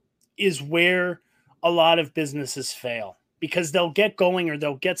is where a lot of businesses fail. Because they'll get going or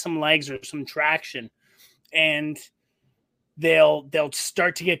they'll get some legs or some traction and they'll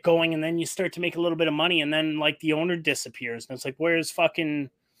start to get going and then you start to make a little bit of money and then like the owner disappears. And it's like, where's fucking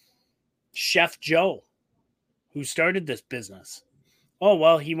Chef Joe who started this business? Oh,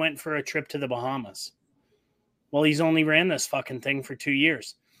 well, he went for a trip to the Bahamas. Well, he's only ran this fucking thing for 2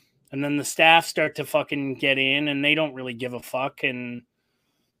 years. And then the staff start to fucking get in and they don't really give a fuck. And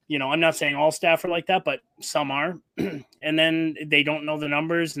I'm not saying all staff are like that, but some are. And then they don't know the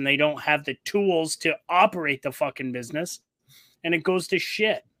numbers and they don't have the tools to operate the fucking business. And it goes to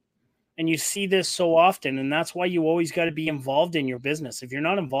shit. And you see this so often. And that's why you always got to be involved in your business. If you're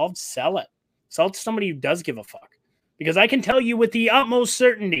not involved, sell it. Sell it to somebody who does give a fuck. Because I can tell you with the utmost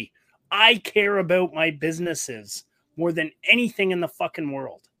certainty, I care about my businesses more than anything in the fucking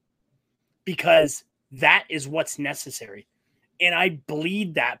world. Because that is what's necessary. And I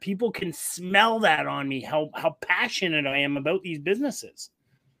bleed that. People can smell that on me, how passionate I am about these businesses.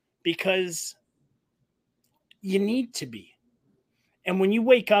 Because you need to be. And when you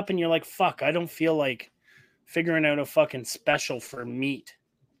wake up and you're like, fuck, I don't feel like figuring out a fucking special for meat.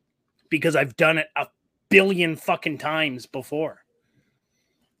 Because I've done it 1 billion fucking times before.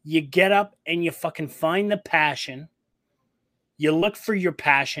 You get up and you fucking find the passion. You look for your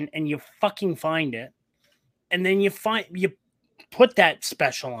passion and you fucking find it. And then you put that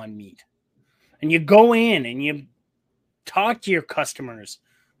special on meat and you go in and you talk to your customers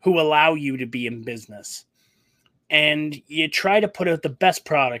who allow you to be in business and you try to put out the best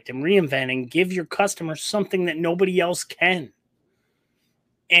product and reinvent and give your customers something that nobody else can.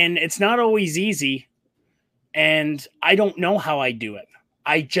 And it's not always easy. And I don't know how I do it.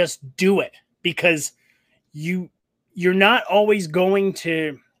 I just do it because you're not always going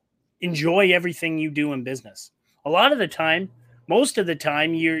to enjoy everything you do in business. A lot of the time, most of the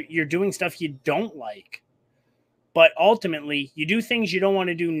time, you're doing stuff you don't like. But ultimately, you do things you don't want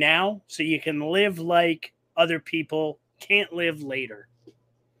to do now so you can live like other people can't live later.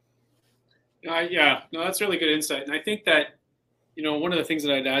 Yeah, no, that's really good insight. And I think that, one of the things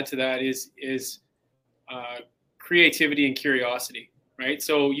that I'd add to that is creativity and curiosity, right?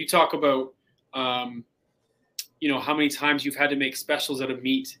 So you talk about, how many times you've had to make specials out of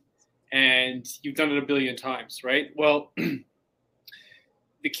meat and you've done it 1 billion times, right? Well,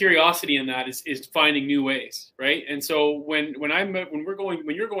 the curiosity in that is finding new ways, right? And so when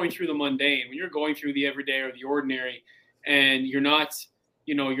you're going through the mundane, when you're going through the everyday or the ordinary, and you're not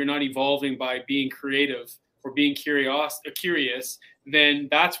evolving by being creative or being curious, then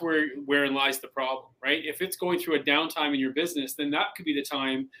that's wherein lies the problem, right? If it's going through a downtime in your business, then that could be the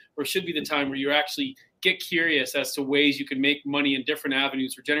time, or should be the time, where you actually get curious as to ways you can make money in different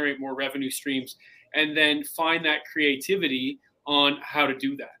avenues or generate more revenue streams, and then find that creativity on how to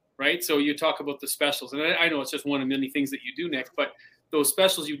do that, right? So you talk about the specials, and I know it's just one of many things that you do, Nick, but those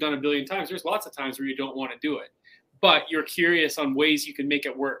specials you've done 1 billion times, there's lots of times where you don't want to do it. but you're curious on ways you can make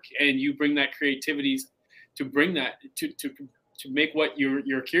it work, and you bring that creativity to bring that to make what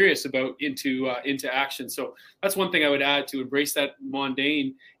you're curious about into action. So that's one thing I would add, to embrace that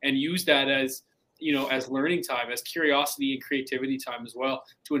mundane and use that as, you know, as learning time, as curiosity and creativity time as well,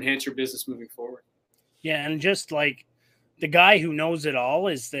 to enhance your business moving forward. Yeah, and just like the guy who knows it all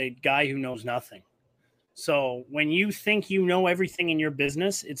is the guy who knows nothing. So when you think you know everything in your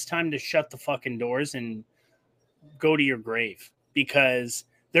business, it's time to shut the fucking doors and go to your grave, because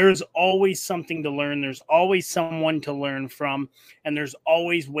there's always something to learn. There's always someone to learn from, and there's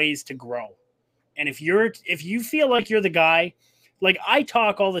always ways to grow. And if you feel like you're the guy, like I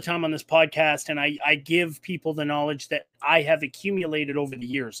talk all the time on this podcast, and I give people the knowledge that I have accumulated over the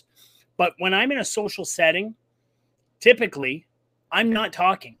years. But when I'm in a social setting, typically I'm not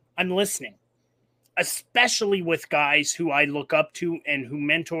talking, I'm listening, especially with guys who I look up to and who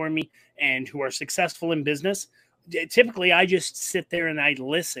mentor me and who are successful in business. Typically, I just sit there and I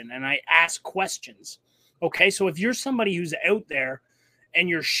listen and I ask questions. Okay, so if you're somebody who's out there and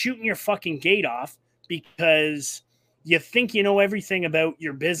you're shooting your fucking gate off because you think you know everything about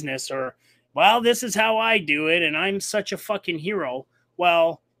your business, or, well, this is how I do it and I'm such a fucking hero,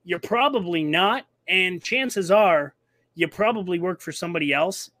 well, you're probably not. And chances are you probably work for somebody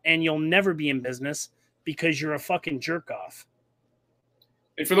else and you'll never be in business because you're a fucking jerk off.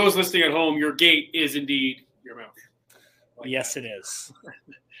 And for those listening at home, your gate is indeed your mouth. Like yes, that. It is.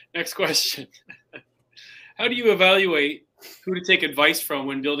 Next question. How do you evaluate who to take advice from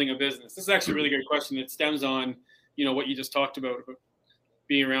when building a business? This is actually a really great question. It stems on, you know, what you just talked about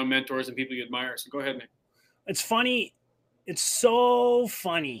being around mentors and people you admire. So go ahead, Nick. It's funny. It's so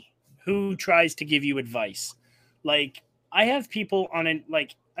funny who tries to give you advice. Like, I have people on a,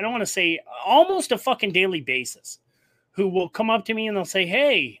 like, I don't want to say almost a fucking daily basis, who will come up to me and they'll say,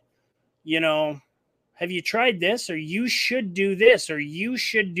 hey, you know, have you tried this? Or you should do this, or you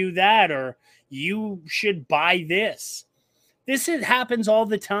should do that, or you should buy this. This happens all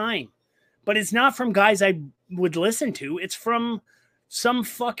the time, but it's not from guys I would listen to. It's from some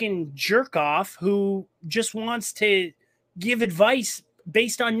fucking jerk off who just wants to give advice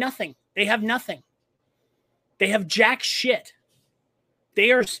based on nothing. They have nothing. They have jack shit.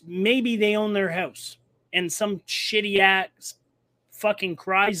 Maybe they own their house and some shitty ass fucking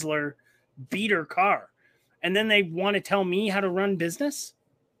Chrysler beater car. And then they want to tell me how to run business.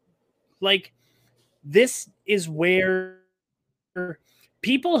 Like, this is where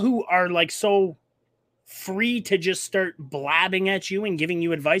people who are like so free to just start blabbing at you and giving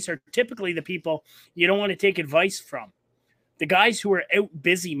you advice are typically the people you don't want to take advice from. The guys who are out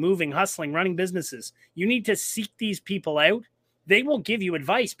busy, moving, hustling, running businesses, you need to seek these people out. They will give you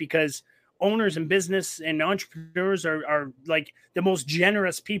advice, because owners and business and entrepreneurs are like the most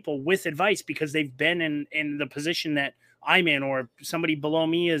generous people with advice, because they've been in the position that I'm in, or somebody below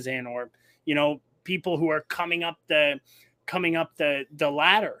me is in, or, you know, people who are coming up the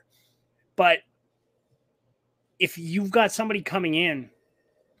ladder. But if you've got somebody coming in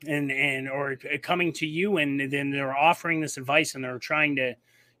and or coming to you, and then they're offering this advice and they're trying to,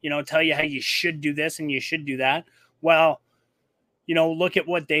 you know, tell you how you should do this and you should do that, well, you know, look at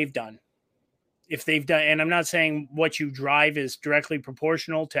what they've done. If they've done, and I'm not saying what you drive is directly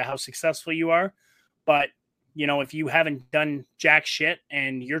proportional to how successful you are, but, you know, if you haven't done jack shit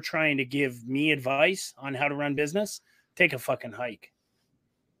and you're trying to give me advice on how to run business, take a fucking hike.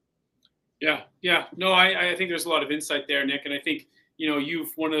 Yeah. No, I think there's a lot of insight there, Nick. And I think, you know,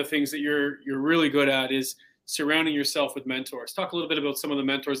 one of the things that you're really good at is surrounding yourself with mentors. Talk a little bit about some of the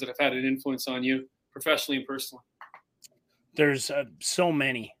mentors that have had an influence on you professionally and personally. There's so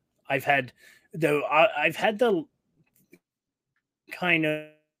many. I've had the kind of,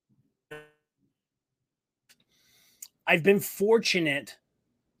 I've been fortunate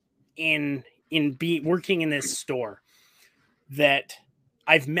in working in this store that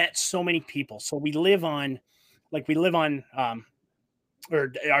I've met so many people. So we live on,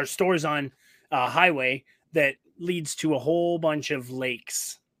 or our store's on a highway that leads to a whole bunch of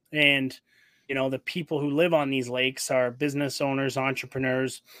lakes. And, you know, the people who live on these lakes are business owners,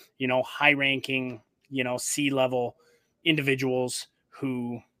 entrepreneurs, you know, high ranking, you know, C-level individuals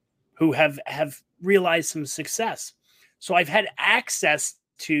who have realized some success. So I've had access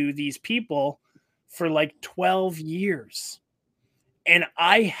to these people for like 12 years. And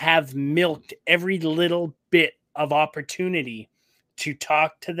I have milked every little bit of opportunity to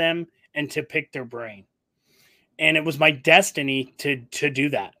talk to them and to pick their brain. And it was my destiny to do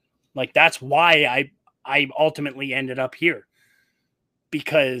that. Like, that's why I ultimately ended up here.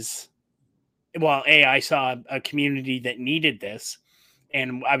 Because, well, I saw a community that needed this.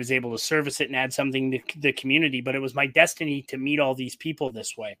 and I was able to service it and add something to the community. But it was my destiny to meet all these people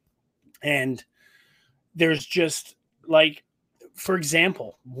this way. And there's just like, for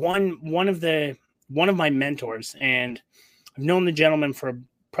example, one of my mentors, and I've known the gentleman for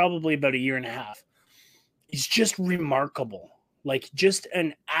probably about a year and a half. He's just remarkable, like just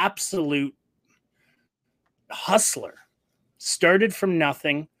an absolute hustler. Started from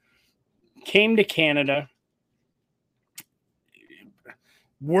nothing, came to Canada,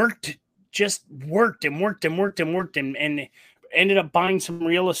 worked and ended up buying some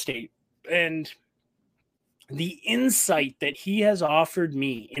real estate. And the insight that he has offered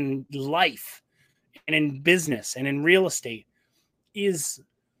me in life and in business and in real estate is,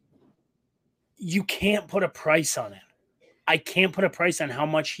 you can't put a price on it. I can't put a price on how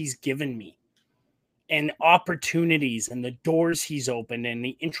much he's given me, and opportunities and the doors he's opened and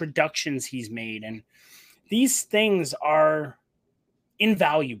the introductions he's made. And these things are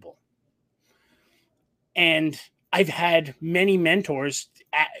invaluable. And I've had many mentors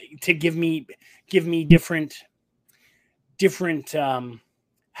to give me different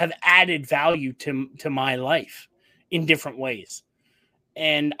have added value to my life in different ways.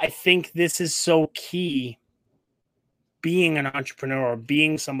 And I think this is so key, being an entrepreneur or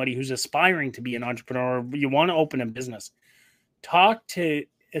being somebody who's aspiring to be an entrepreneur, or you want to open a business. Talk to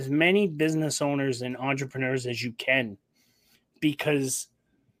as many business owners and entrepreneurs as you can, because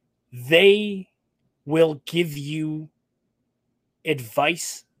they will give you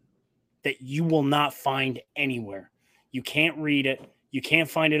advice that you will not find anywhere. You can't read it. You can't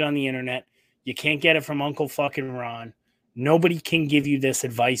find it on the internet. You can't get it from Uncle fucking Ron. Nobody can give you this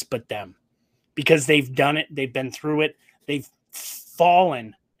advice but them, because they've done it. They've been through it. They've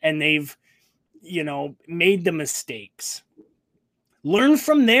fallen and they've, made the mistakes. Learn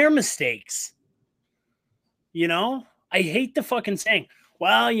from their mistakes. I hate the fucking saying,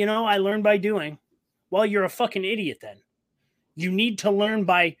 well, I learned by doing. Well, you're a fucking idiot then. You need to learn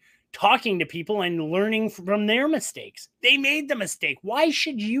by talking to people and learning from their mistakes. They made the mistake. Why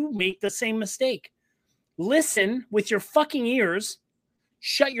should you make the same mistake? Listen with your fucking ears,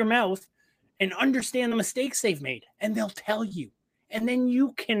 shut your mouth, and understand the mistakes they've made. And they'll tell you. And then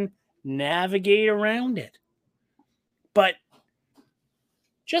you can navigate around it. But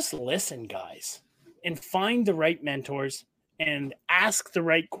just listen, guys, and find the right mentors and ask the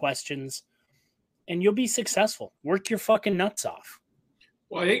right questions, and you'll be successful. Work your fucking nuts off.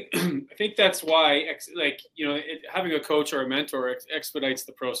 Well, I think that's why, having a coach or a mentor expedites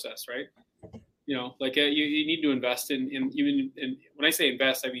the process, right? You need to invest in when I say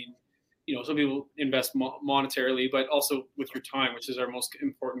invest, I mean, some people invest monetarily, but also with your time, which is our most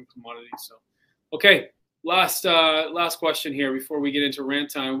important commodity. So, okay. Last question here before we get into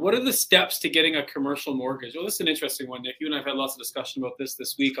rant time. What are the steps to getting a commercial mortgage? Well, this is an interesting one, Nick. You and I have had lots of discussion about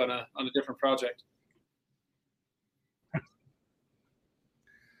this week on a different project.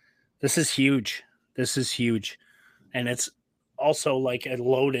 This is huge. And it's also like a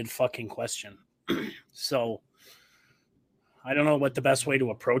loaded fucking question. So I don't know what the best way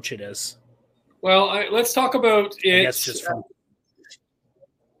to approach it is. Well, let's talk about it.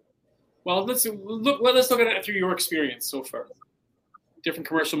 Well, let's look at it through your experience so far. Different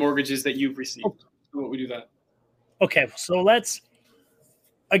commercial mortgages that you've received. What we do that. Okay, so let's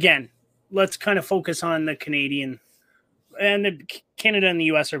kind of focus on the Canadian, and Canada and the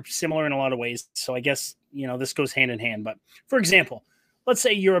US are similar in a lot of ways. So I guess, this goes hand in hand. But for example, let's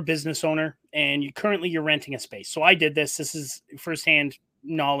say you're a business owner and you're renting a space. So I did this. This is firsthand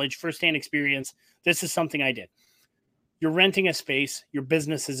knowledge, firsthand experience. This is something I did. You're renting a space. Your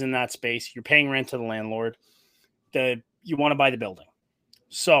business is in that space. You're paying rent to the landlord. You want to buy the building.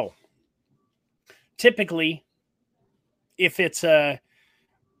 So typically, if it's a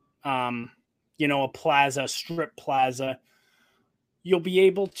plaza, strip plaza, you'll be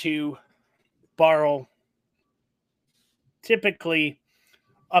able to borrow typically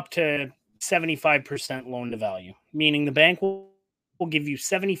up to 75% loan to value, meaning the bank will give you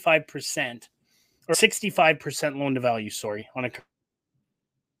 75% or 65% loan to value, on a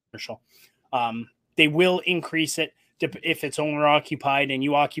commercial. They will increase it if it's owner occupied and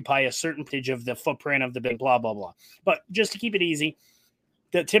you occupy a certain percentage of the footprint of the big blah, blah, blah. But just to keep it easy,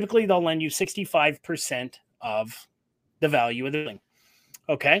 typically they'll lend you 65% of the value of the building.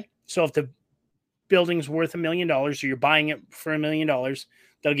 Okay. So if the building's worth $1 million or you're buying it for $1 million,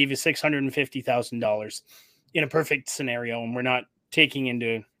 they'll give you $650,000 in a perfect scenario. And we're not taking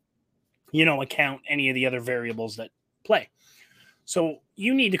into, account any of the other variables that play. So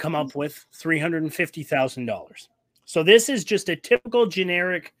you need to come up with $350,000. So this is just a typical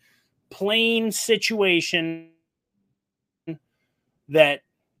generic plain situation that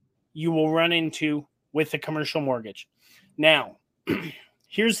you will run into with a commercial mortgage. Now,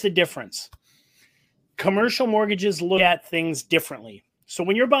 here's the difference. Commercial mortgages look at things differently. So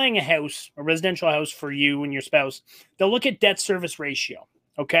when you're buying a house, a residential house for you and your spouse, they'll look at debt service ratio.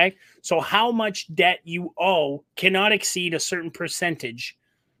 Okay. So how much debt you owe cannot exceed a certain percentage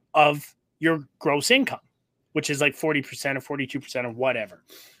of your gross income, which is like 40% or 42% or whatever,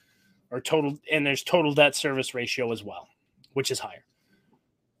 or total. And there's total debt service ratio as well, which is higher.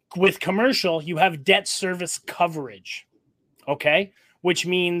 With commercial, you have debt service coverage. Okay. Which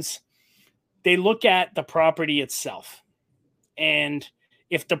means they look at the property itself. And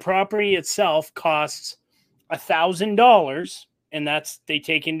if the property itself costs $1,000, and that's, they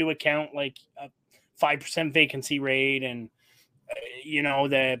take into account like a 5% vacancy rate and,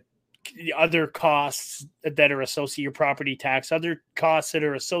 the other costs that are associated, your property tax, other costs that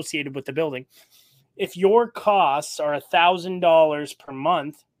are associated with the building. If your costs are $1,000 per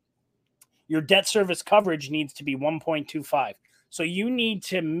month, your debt service coverage needs to be 1.25. So you need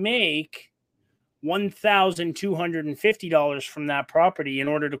to make $1,250 from that property in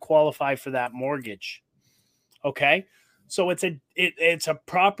order to qualify for that mortgage. Okay. So it's a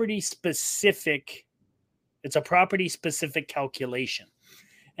property specific calculation.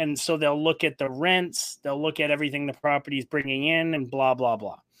 And so they'll look at the rents, they'll look at everything the property is bringing in and blah, blah,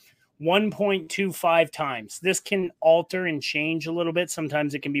 blah. 1.25 times. This can alter and change a little bit.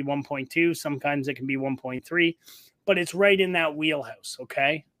 Sometimes it can be 1.2, sometimes it can be 1.3, but it's right in that wheelhouse.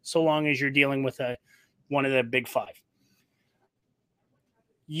 Okay. So long as you're dealing with one of the big five.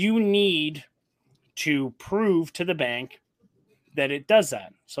 You need to prove to the bank that it does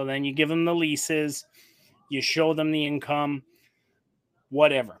that. So then you give them the leases, you show them the income,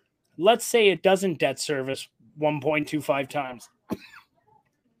 whatever. Let's say it doesn't debt service 1.25 times.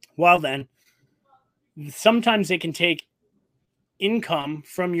 Well, then sometimes they can take income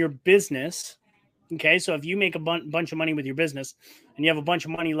from your business. Okay, so if you make a bunch of money with your business and you have a bunch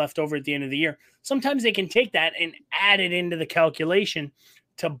of money left over at the end of the year, sometimes they can take that and add it into the calculation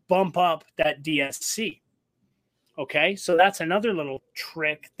to bump up that DSC. Okay, so that's another little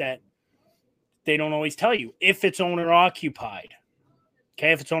trick that they don't always tell you. If it's owner occupied,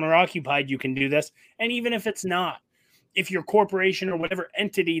 okay, if it's owner occupied, you can do this. And even if it's not, if your corporation or whatever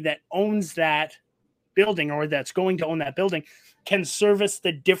entity that owns that building or that's going to own that building can service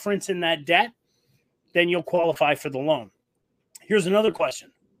the difference in that debt, then you'll qualify for the loan. Here's another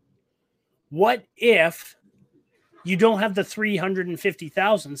question. What if you don't have the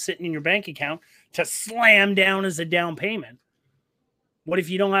 $350,000 sitting in your bank account to slam down as a down payment? What if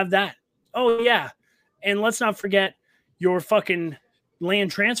you don't have that? Oh, yeah. And let's not forget your fucking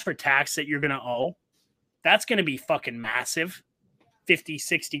land transfer tax that you're going to owe. That's going to be fucking massive. 50,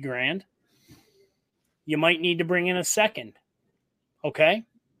 60 grand. You might need to bring in a second. Okay?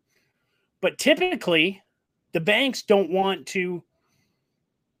 But typically, the banks don't want to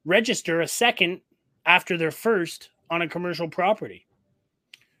register a second after their first on a commercial property.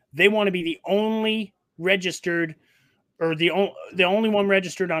 They want to be the only registered or the only one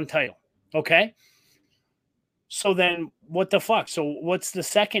registered on title. Okay? So then what the fuck? So what's the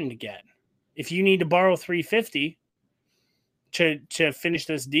second to get? If you need to borrow $350 to finish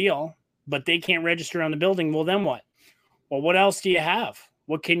this deal, but they can't register on the building, well, then what? Well, what else do you have?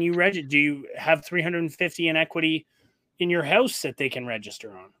 What can you register? Do you have $350 in equity in your house that they can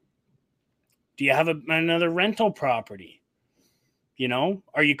register on? Do you have another rental property?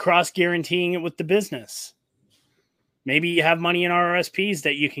 Are you cross-guaranteeing it with the business? Maybe you have money in RRSPs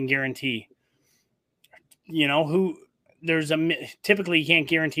that you can guarantee. Typically you can't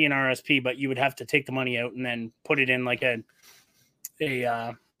guarantee an RSP, but you would have to take the money out and then put it in like a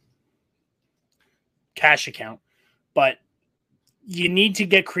cash account. But you need to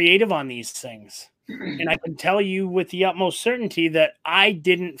get creative on these things. And I can tell you with the utmost certainty that I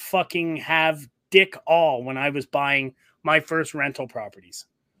didn't fucking have dick all when I was buying my first rental properties.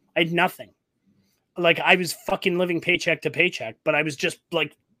 I had nothing. Like I was fucking living paycheck to paycheck, but I was just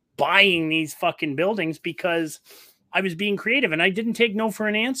like buying these fucking buildings because I was being creative and I didn't take no for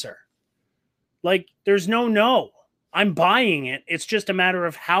an answer. Like there's no. I'm buying it. It's just a matter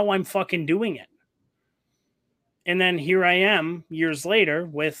of how I'm fucking doing it. And then here I am years later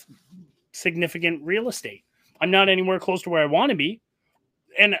with significant real estate. I'm not anywhere close to where I want to be.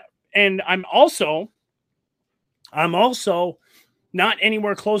 And I'm also not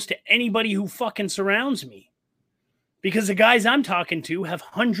anywhere close to anybody who fucking surrounds me. Because the guys I'm talking to have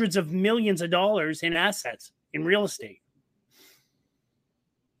hundreds of millions of dollars in assets in real estate.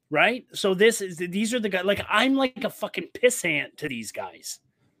 Right? So these are the guys, like I'm like a fucking pissant to these guys.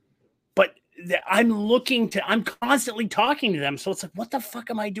 But I'm constantly talking to them. So it's like, what the fuck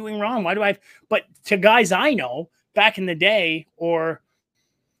am I doing wrong? Why do but to guys I know back in the day, or,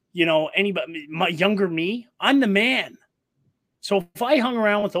 anybody, my younger me, I'm the man. So if I hung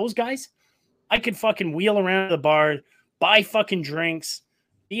around with those guys, I could fucking wheel around the bar, buy fucking drinks,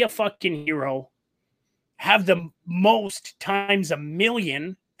 be a fucking hero, have the most times a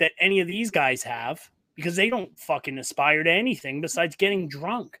million that any of these guys have, because they don't fucking aspire to anything besides getting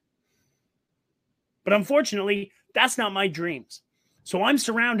drunk. But unfortunately, that's not my dreams. So I'm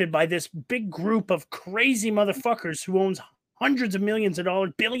surrounded by this big group of crazy motherfuckers who owns hundreds of millions of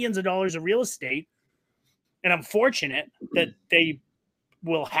dollars, billions of dollars of real estate. And I'm fortunate that they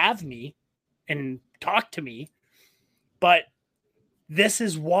will have me and talk to me. But this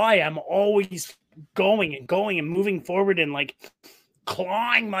is why I'm always going and moving forward and like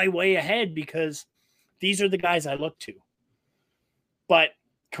clawing my way ahead, because these are the guys I look to. But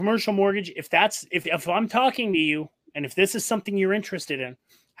commercial mortgage, if I'm talking to you and if this is something you're interested in,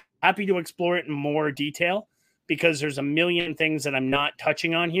 happy to explore it in more detail, because there's a million things that I'm not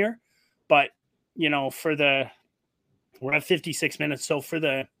touching on here. But, we're at 56 minutes. So for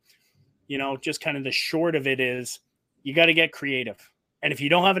the, just kind of the short of it is, you got to get creative. And if you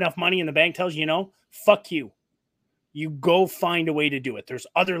don't have enough money and the bank tells you, fuck you. You go find a way to do it. There's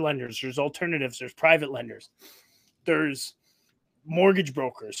other lenders. There's alternatives. There's private lenders. There's mortgage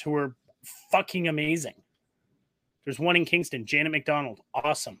brokers who are fucking amazing. There's one in Kingston, Janet McDonald.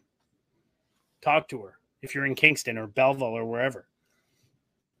 Awesome. Talk to her if you're in Kingston or Belleville or wherever.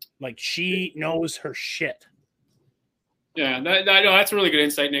 Like, she knows her shit. Yeah, that's a really good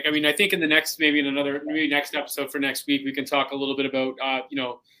insight, Nick. I mean, I think in the next, maybe next episode for next week, we can talk a little bit about,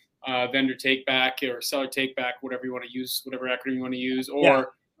 vendor take back or seller take back, whatever you want to use, whatever acronym you want to use,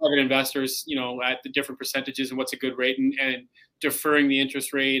 or private investors, at the different percentages and what's a good rate, and deferring the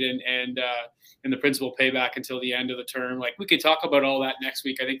interest rate and the principal payback until the end of the term. Like, we could talk about all that next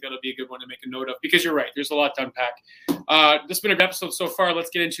week. I think that'll be a good one to make a note of, because you're right. There's a lot to unpack. This has been a good episode so far. Let's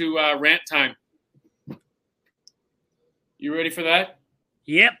get into rant time. You ready for that?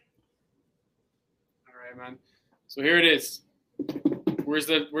 Yep. All right, man. So here it is. Where's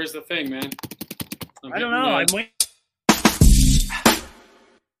the thing, man? I don't know. I'm waiting.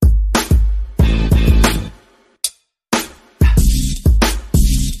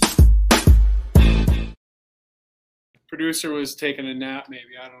 Producer was taking a nap,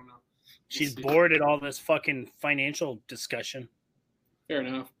 maybe. I don't know. She's bored at all this fucking financial discussion. Fair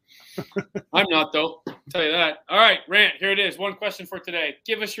enough. I'm not, though. I'll tell you that. All right, rant. Here it is. One question for today.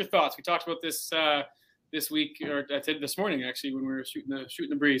 Give us your thoughts. We talked about this this week, or I said this morning, actually, when we were shooting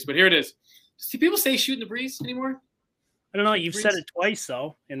the breeze. But here it is. Do people say shooting the breeze anymore? I don't know. You've said it twice,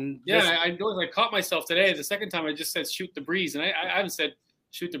 though. I caught myself today. The second time I just said shoot the breeze, and I haven't said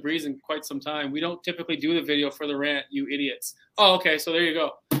shoot the breeze in quite some time. We don't typically do the video for the rant, you idiots. Oh, okay. So there you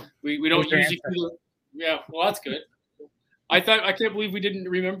go. We don't usually do the, yeah. Well, that's good. I can't believe we didn't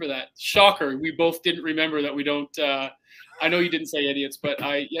remember that. Shocker. We both didn't remember that we don't. I know you didn't say idiots, but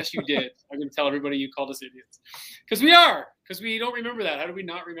yes, you did. I'm going to tell everybody you called us idiots. Because we don't remember that. How do we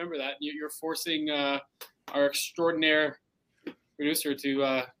not remember that? You're forcing our extraordinary producer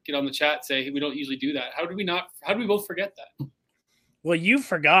to get on the chat and say, hey, we don't usually do that. How do we both forget that? Well, you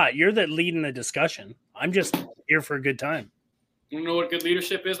forgot. You're the leading the discussion. I'm just here for a good time. You don't know what good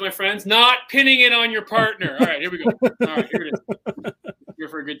leadership is, my friends? Not pinning it on your partner. All right, here we go. All right, here it is. Here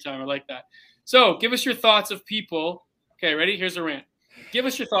for a good time. I like that. So give us your thoughts of people. Okay, ready? Here's a rant. Give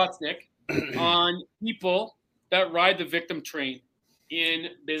us your thoughts, Nick, on people that ride the victim train in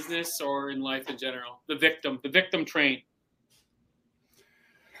business or in life in general. The victim train.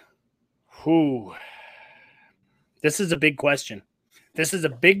 Ooh. This is a big question. And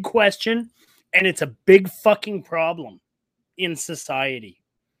it's a big fucking problem in society.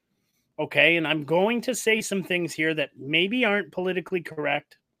 Okay, and I'm going to say some things here that maybe aren't politically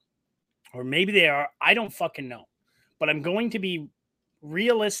correct, or maybe they are. I don't fucking know. But I'm going to be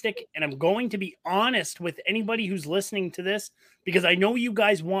realistic, and I'm going to be honest with anybody who's listening to this, because I know you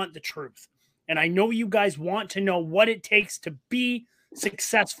guys want the truth. And I know you guys want to know what it takes to be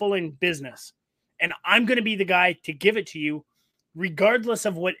successful in business. And I'm going to be the guy to give it to you, regardless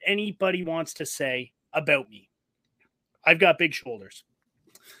of what anybody wants to say about me. I've got big shoulders.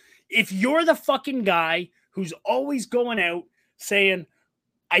 If you're the fucking guy who's always going out saying,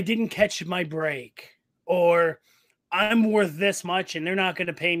 I didn't catch my break, or I'm worth this much and they're not going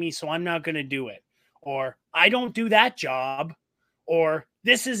to pay me, so I'm not going to do it, or I don't do that job, or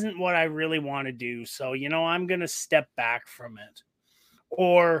this isn't what I really want to do, so, I'm going to step back from it,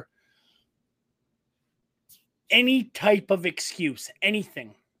 or any type of excuse,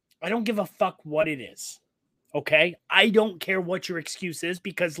 anything, I don't give a fuck what it is. Okay? I don't care what your excuse is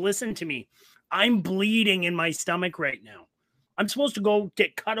because listen to me. I'm bleeding in my stomach right now. I'm supposed to go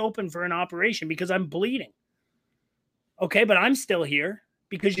get cut open for an operation because I'm bleeding. Okay, but I'm still here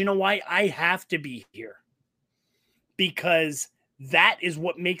because you know why? I have to be here. Because that is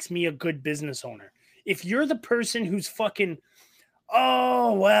what makes me a good business owner. If you're the person who's fucking,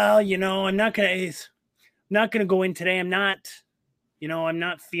 oh, well, you know, I'm not going to go in today. I'm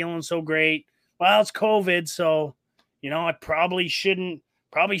not feeling so great. Well, it's COVID, so, you know, I probably shouldn't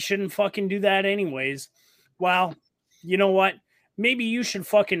fucking do that anyways. Well, you know what? Maybe you should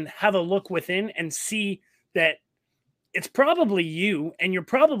fucking have a look within and see that it's probably you and you're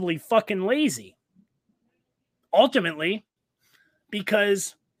probably fucking lazy. Ultimately,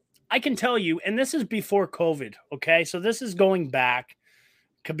 because I can tell you, and this is before COVID, okay? So this is going back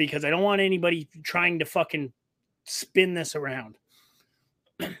because I don't want anybody trying to fucking spin this around.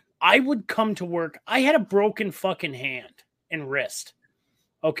 I would come to work. I had a broken fucking hand and wrist,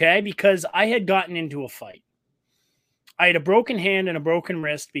 okay? Because I had gotten into a fight. I had a broken hand and a broken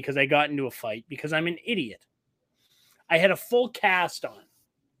wrist because I got into a fight because I'm an idiot. I had a full cast on,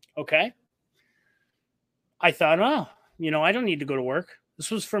 okay? I thought, oh, you know, I don't need to go to work.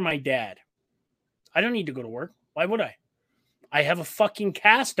 This was for my dad. I don't need to go to work. Why would I? I have a fucking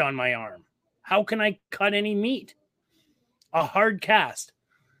cast on my arm. How can I cut any meat? A hard cast.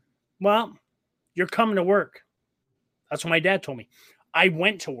 Well, you're coming to work. That's what my dad told me. I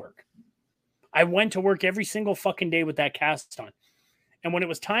went to work. I went to work every single fucking day with that cast on. And when it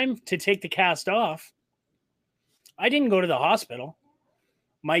was time to take the cast off, I didn't go to the hospital.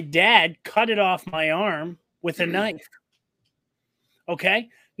 My dad cut it off my arm with a knife. Okay?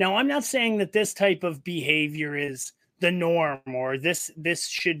 Now, I'm not saying that this type of behavior is the norm or this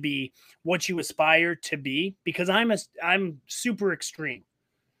should be what you aspire to be because I'm super extreme.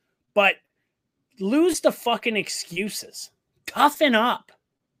 But lose the fucking excuses. Toughen up.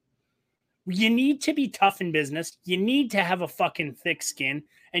 You need to be tough in business. You need to have a fucking thick skin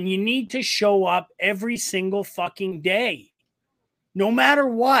and you need to show up every single fucking day. No matter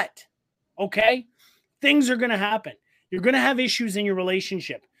what. Okay? Things are going to happen. You're going to have issues in your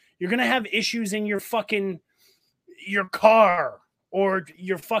relationship. You're going to have issues in your car or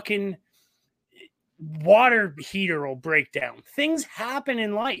your fucking water heater will break down. Things happen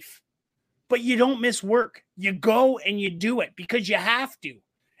in life, but you don't miss work. You go and you do it because you have to.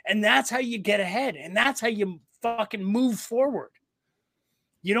 And that's how you get ahead. And that's how you fucking move forward.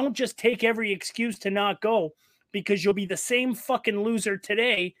 You don't just take every excuse to not go because you'll be the same fucking loser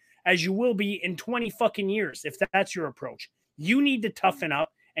today as you will be in 20 fucking years if that's your approach. You need to toughen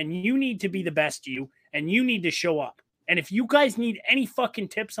up and you need to be the best you and you need to show up. And if you guys need any fucking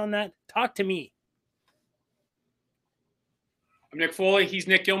tips on that, talk to me. I'm Nick Foley. He's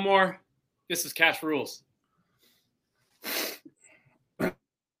Nick Gilmore. This is Cash Rules.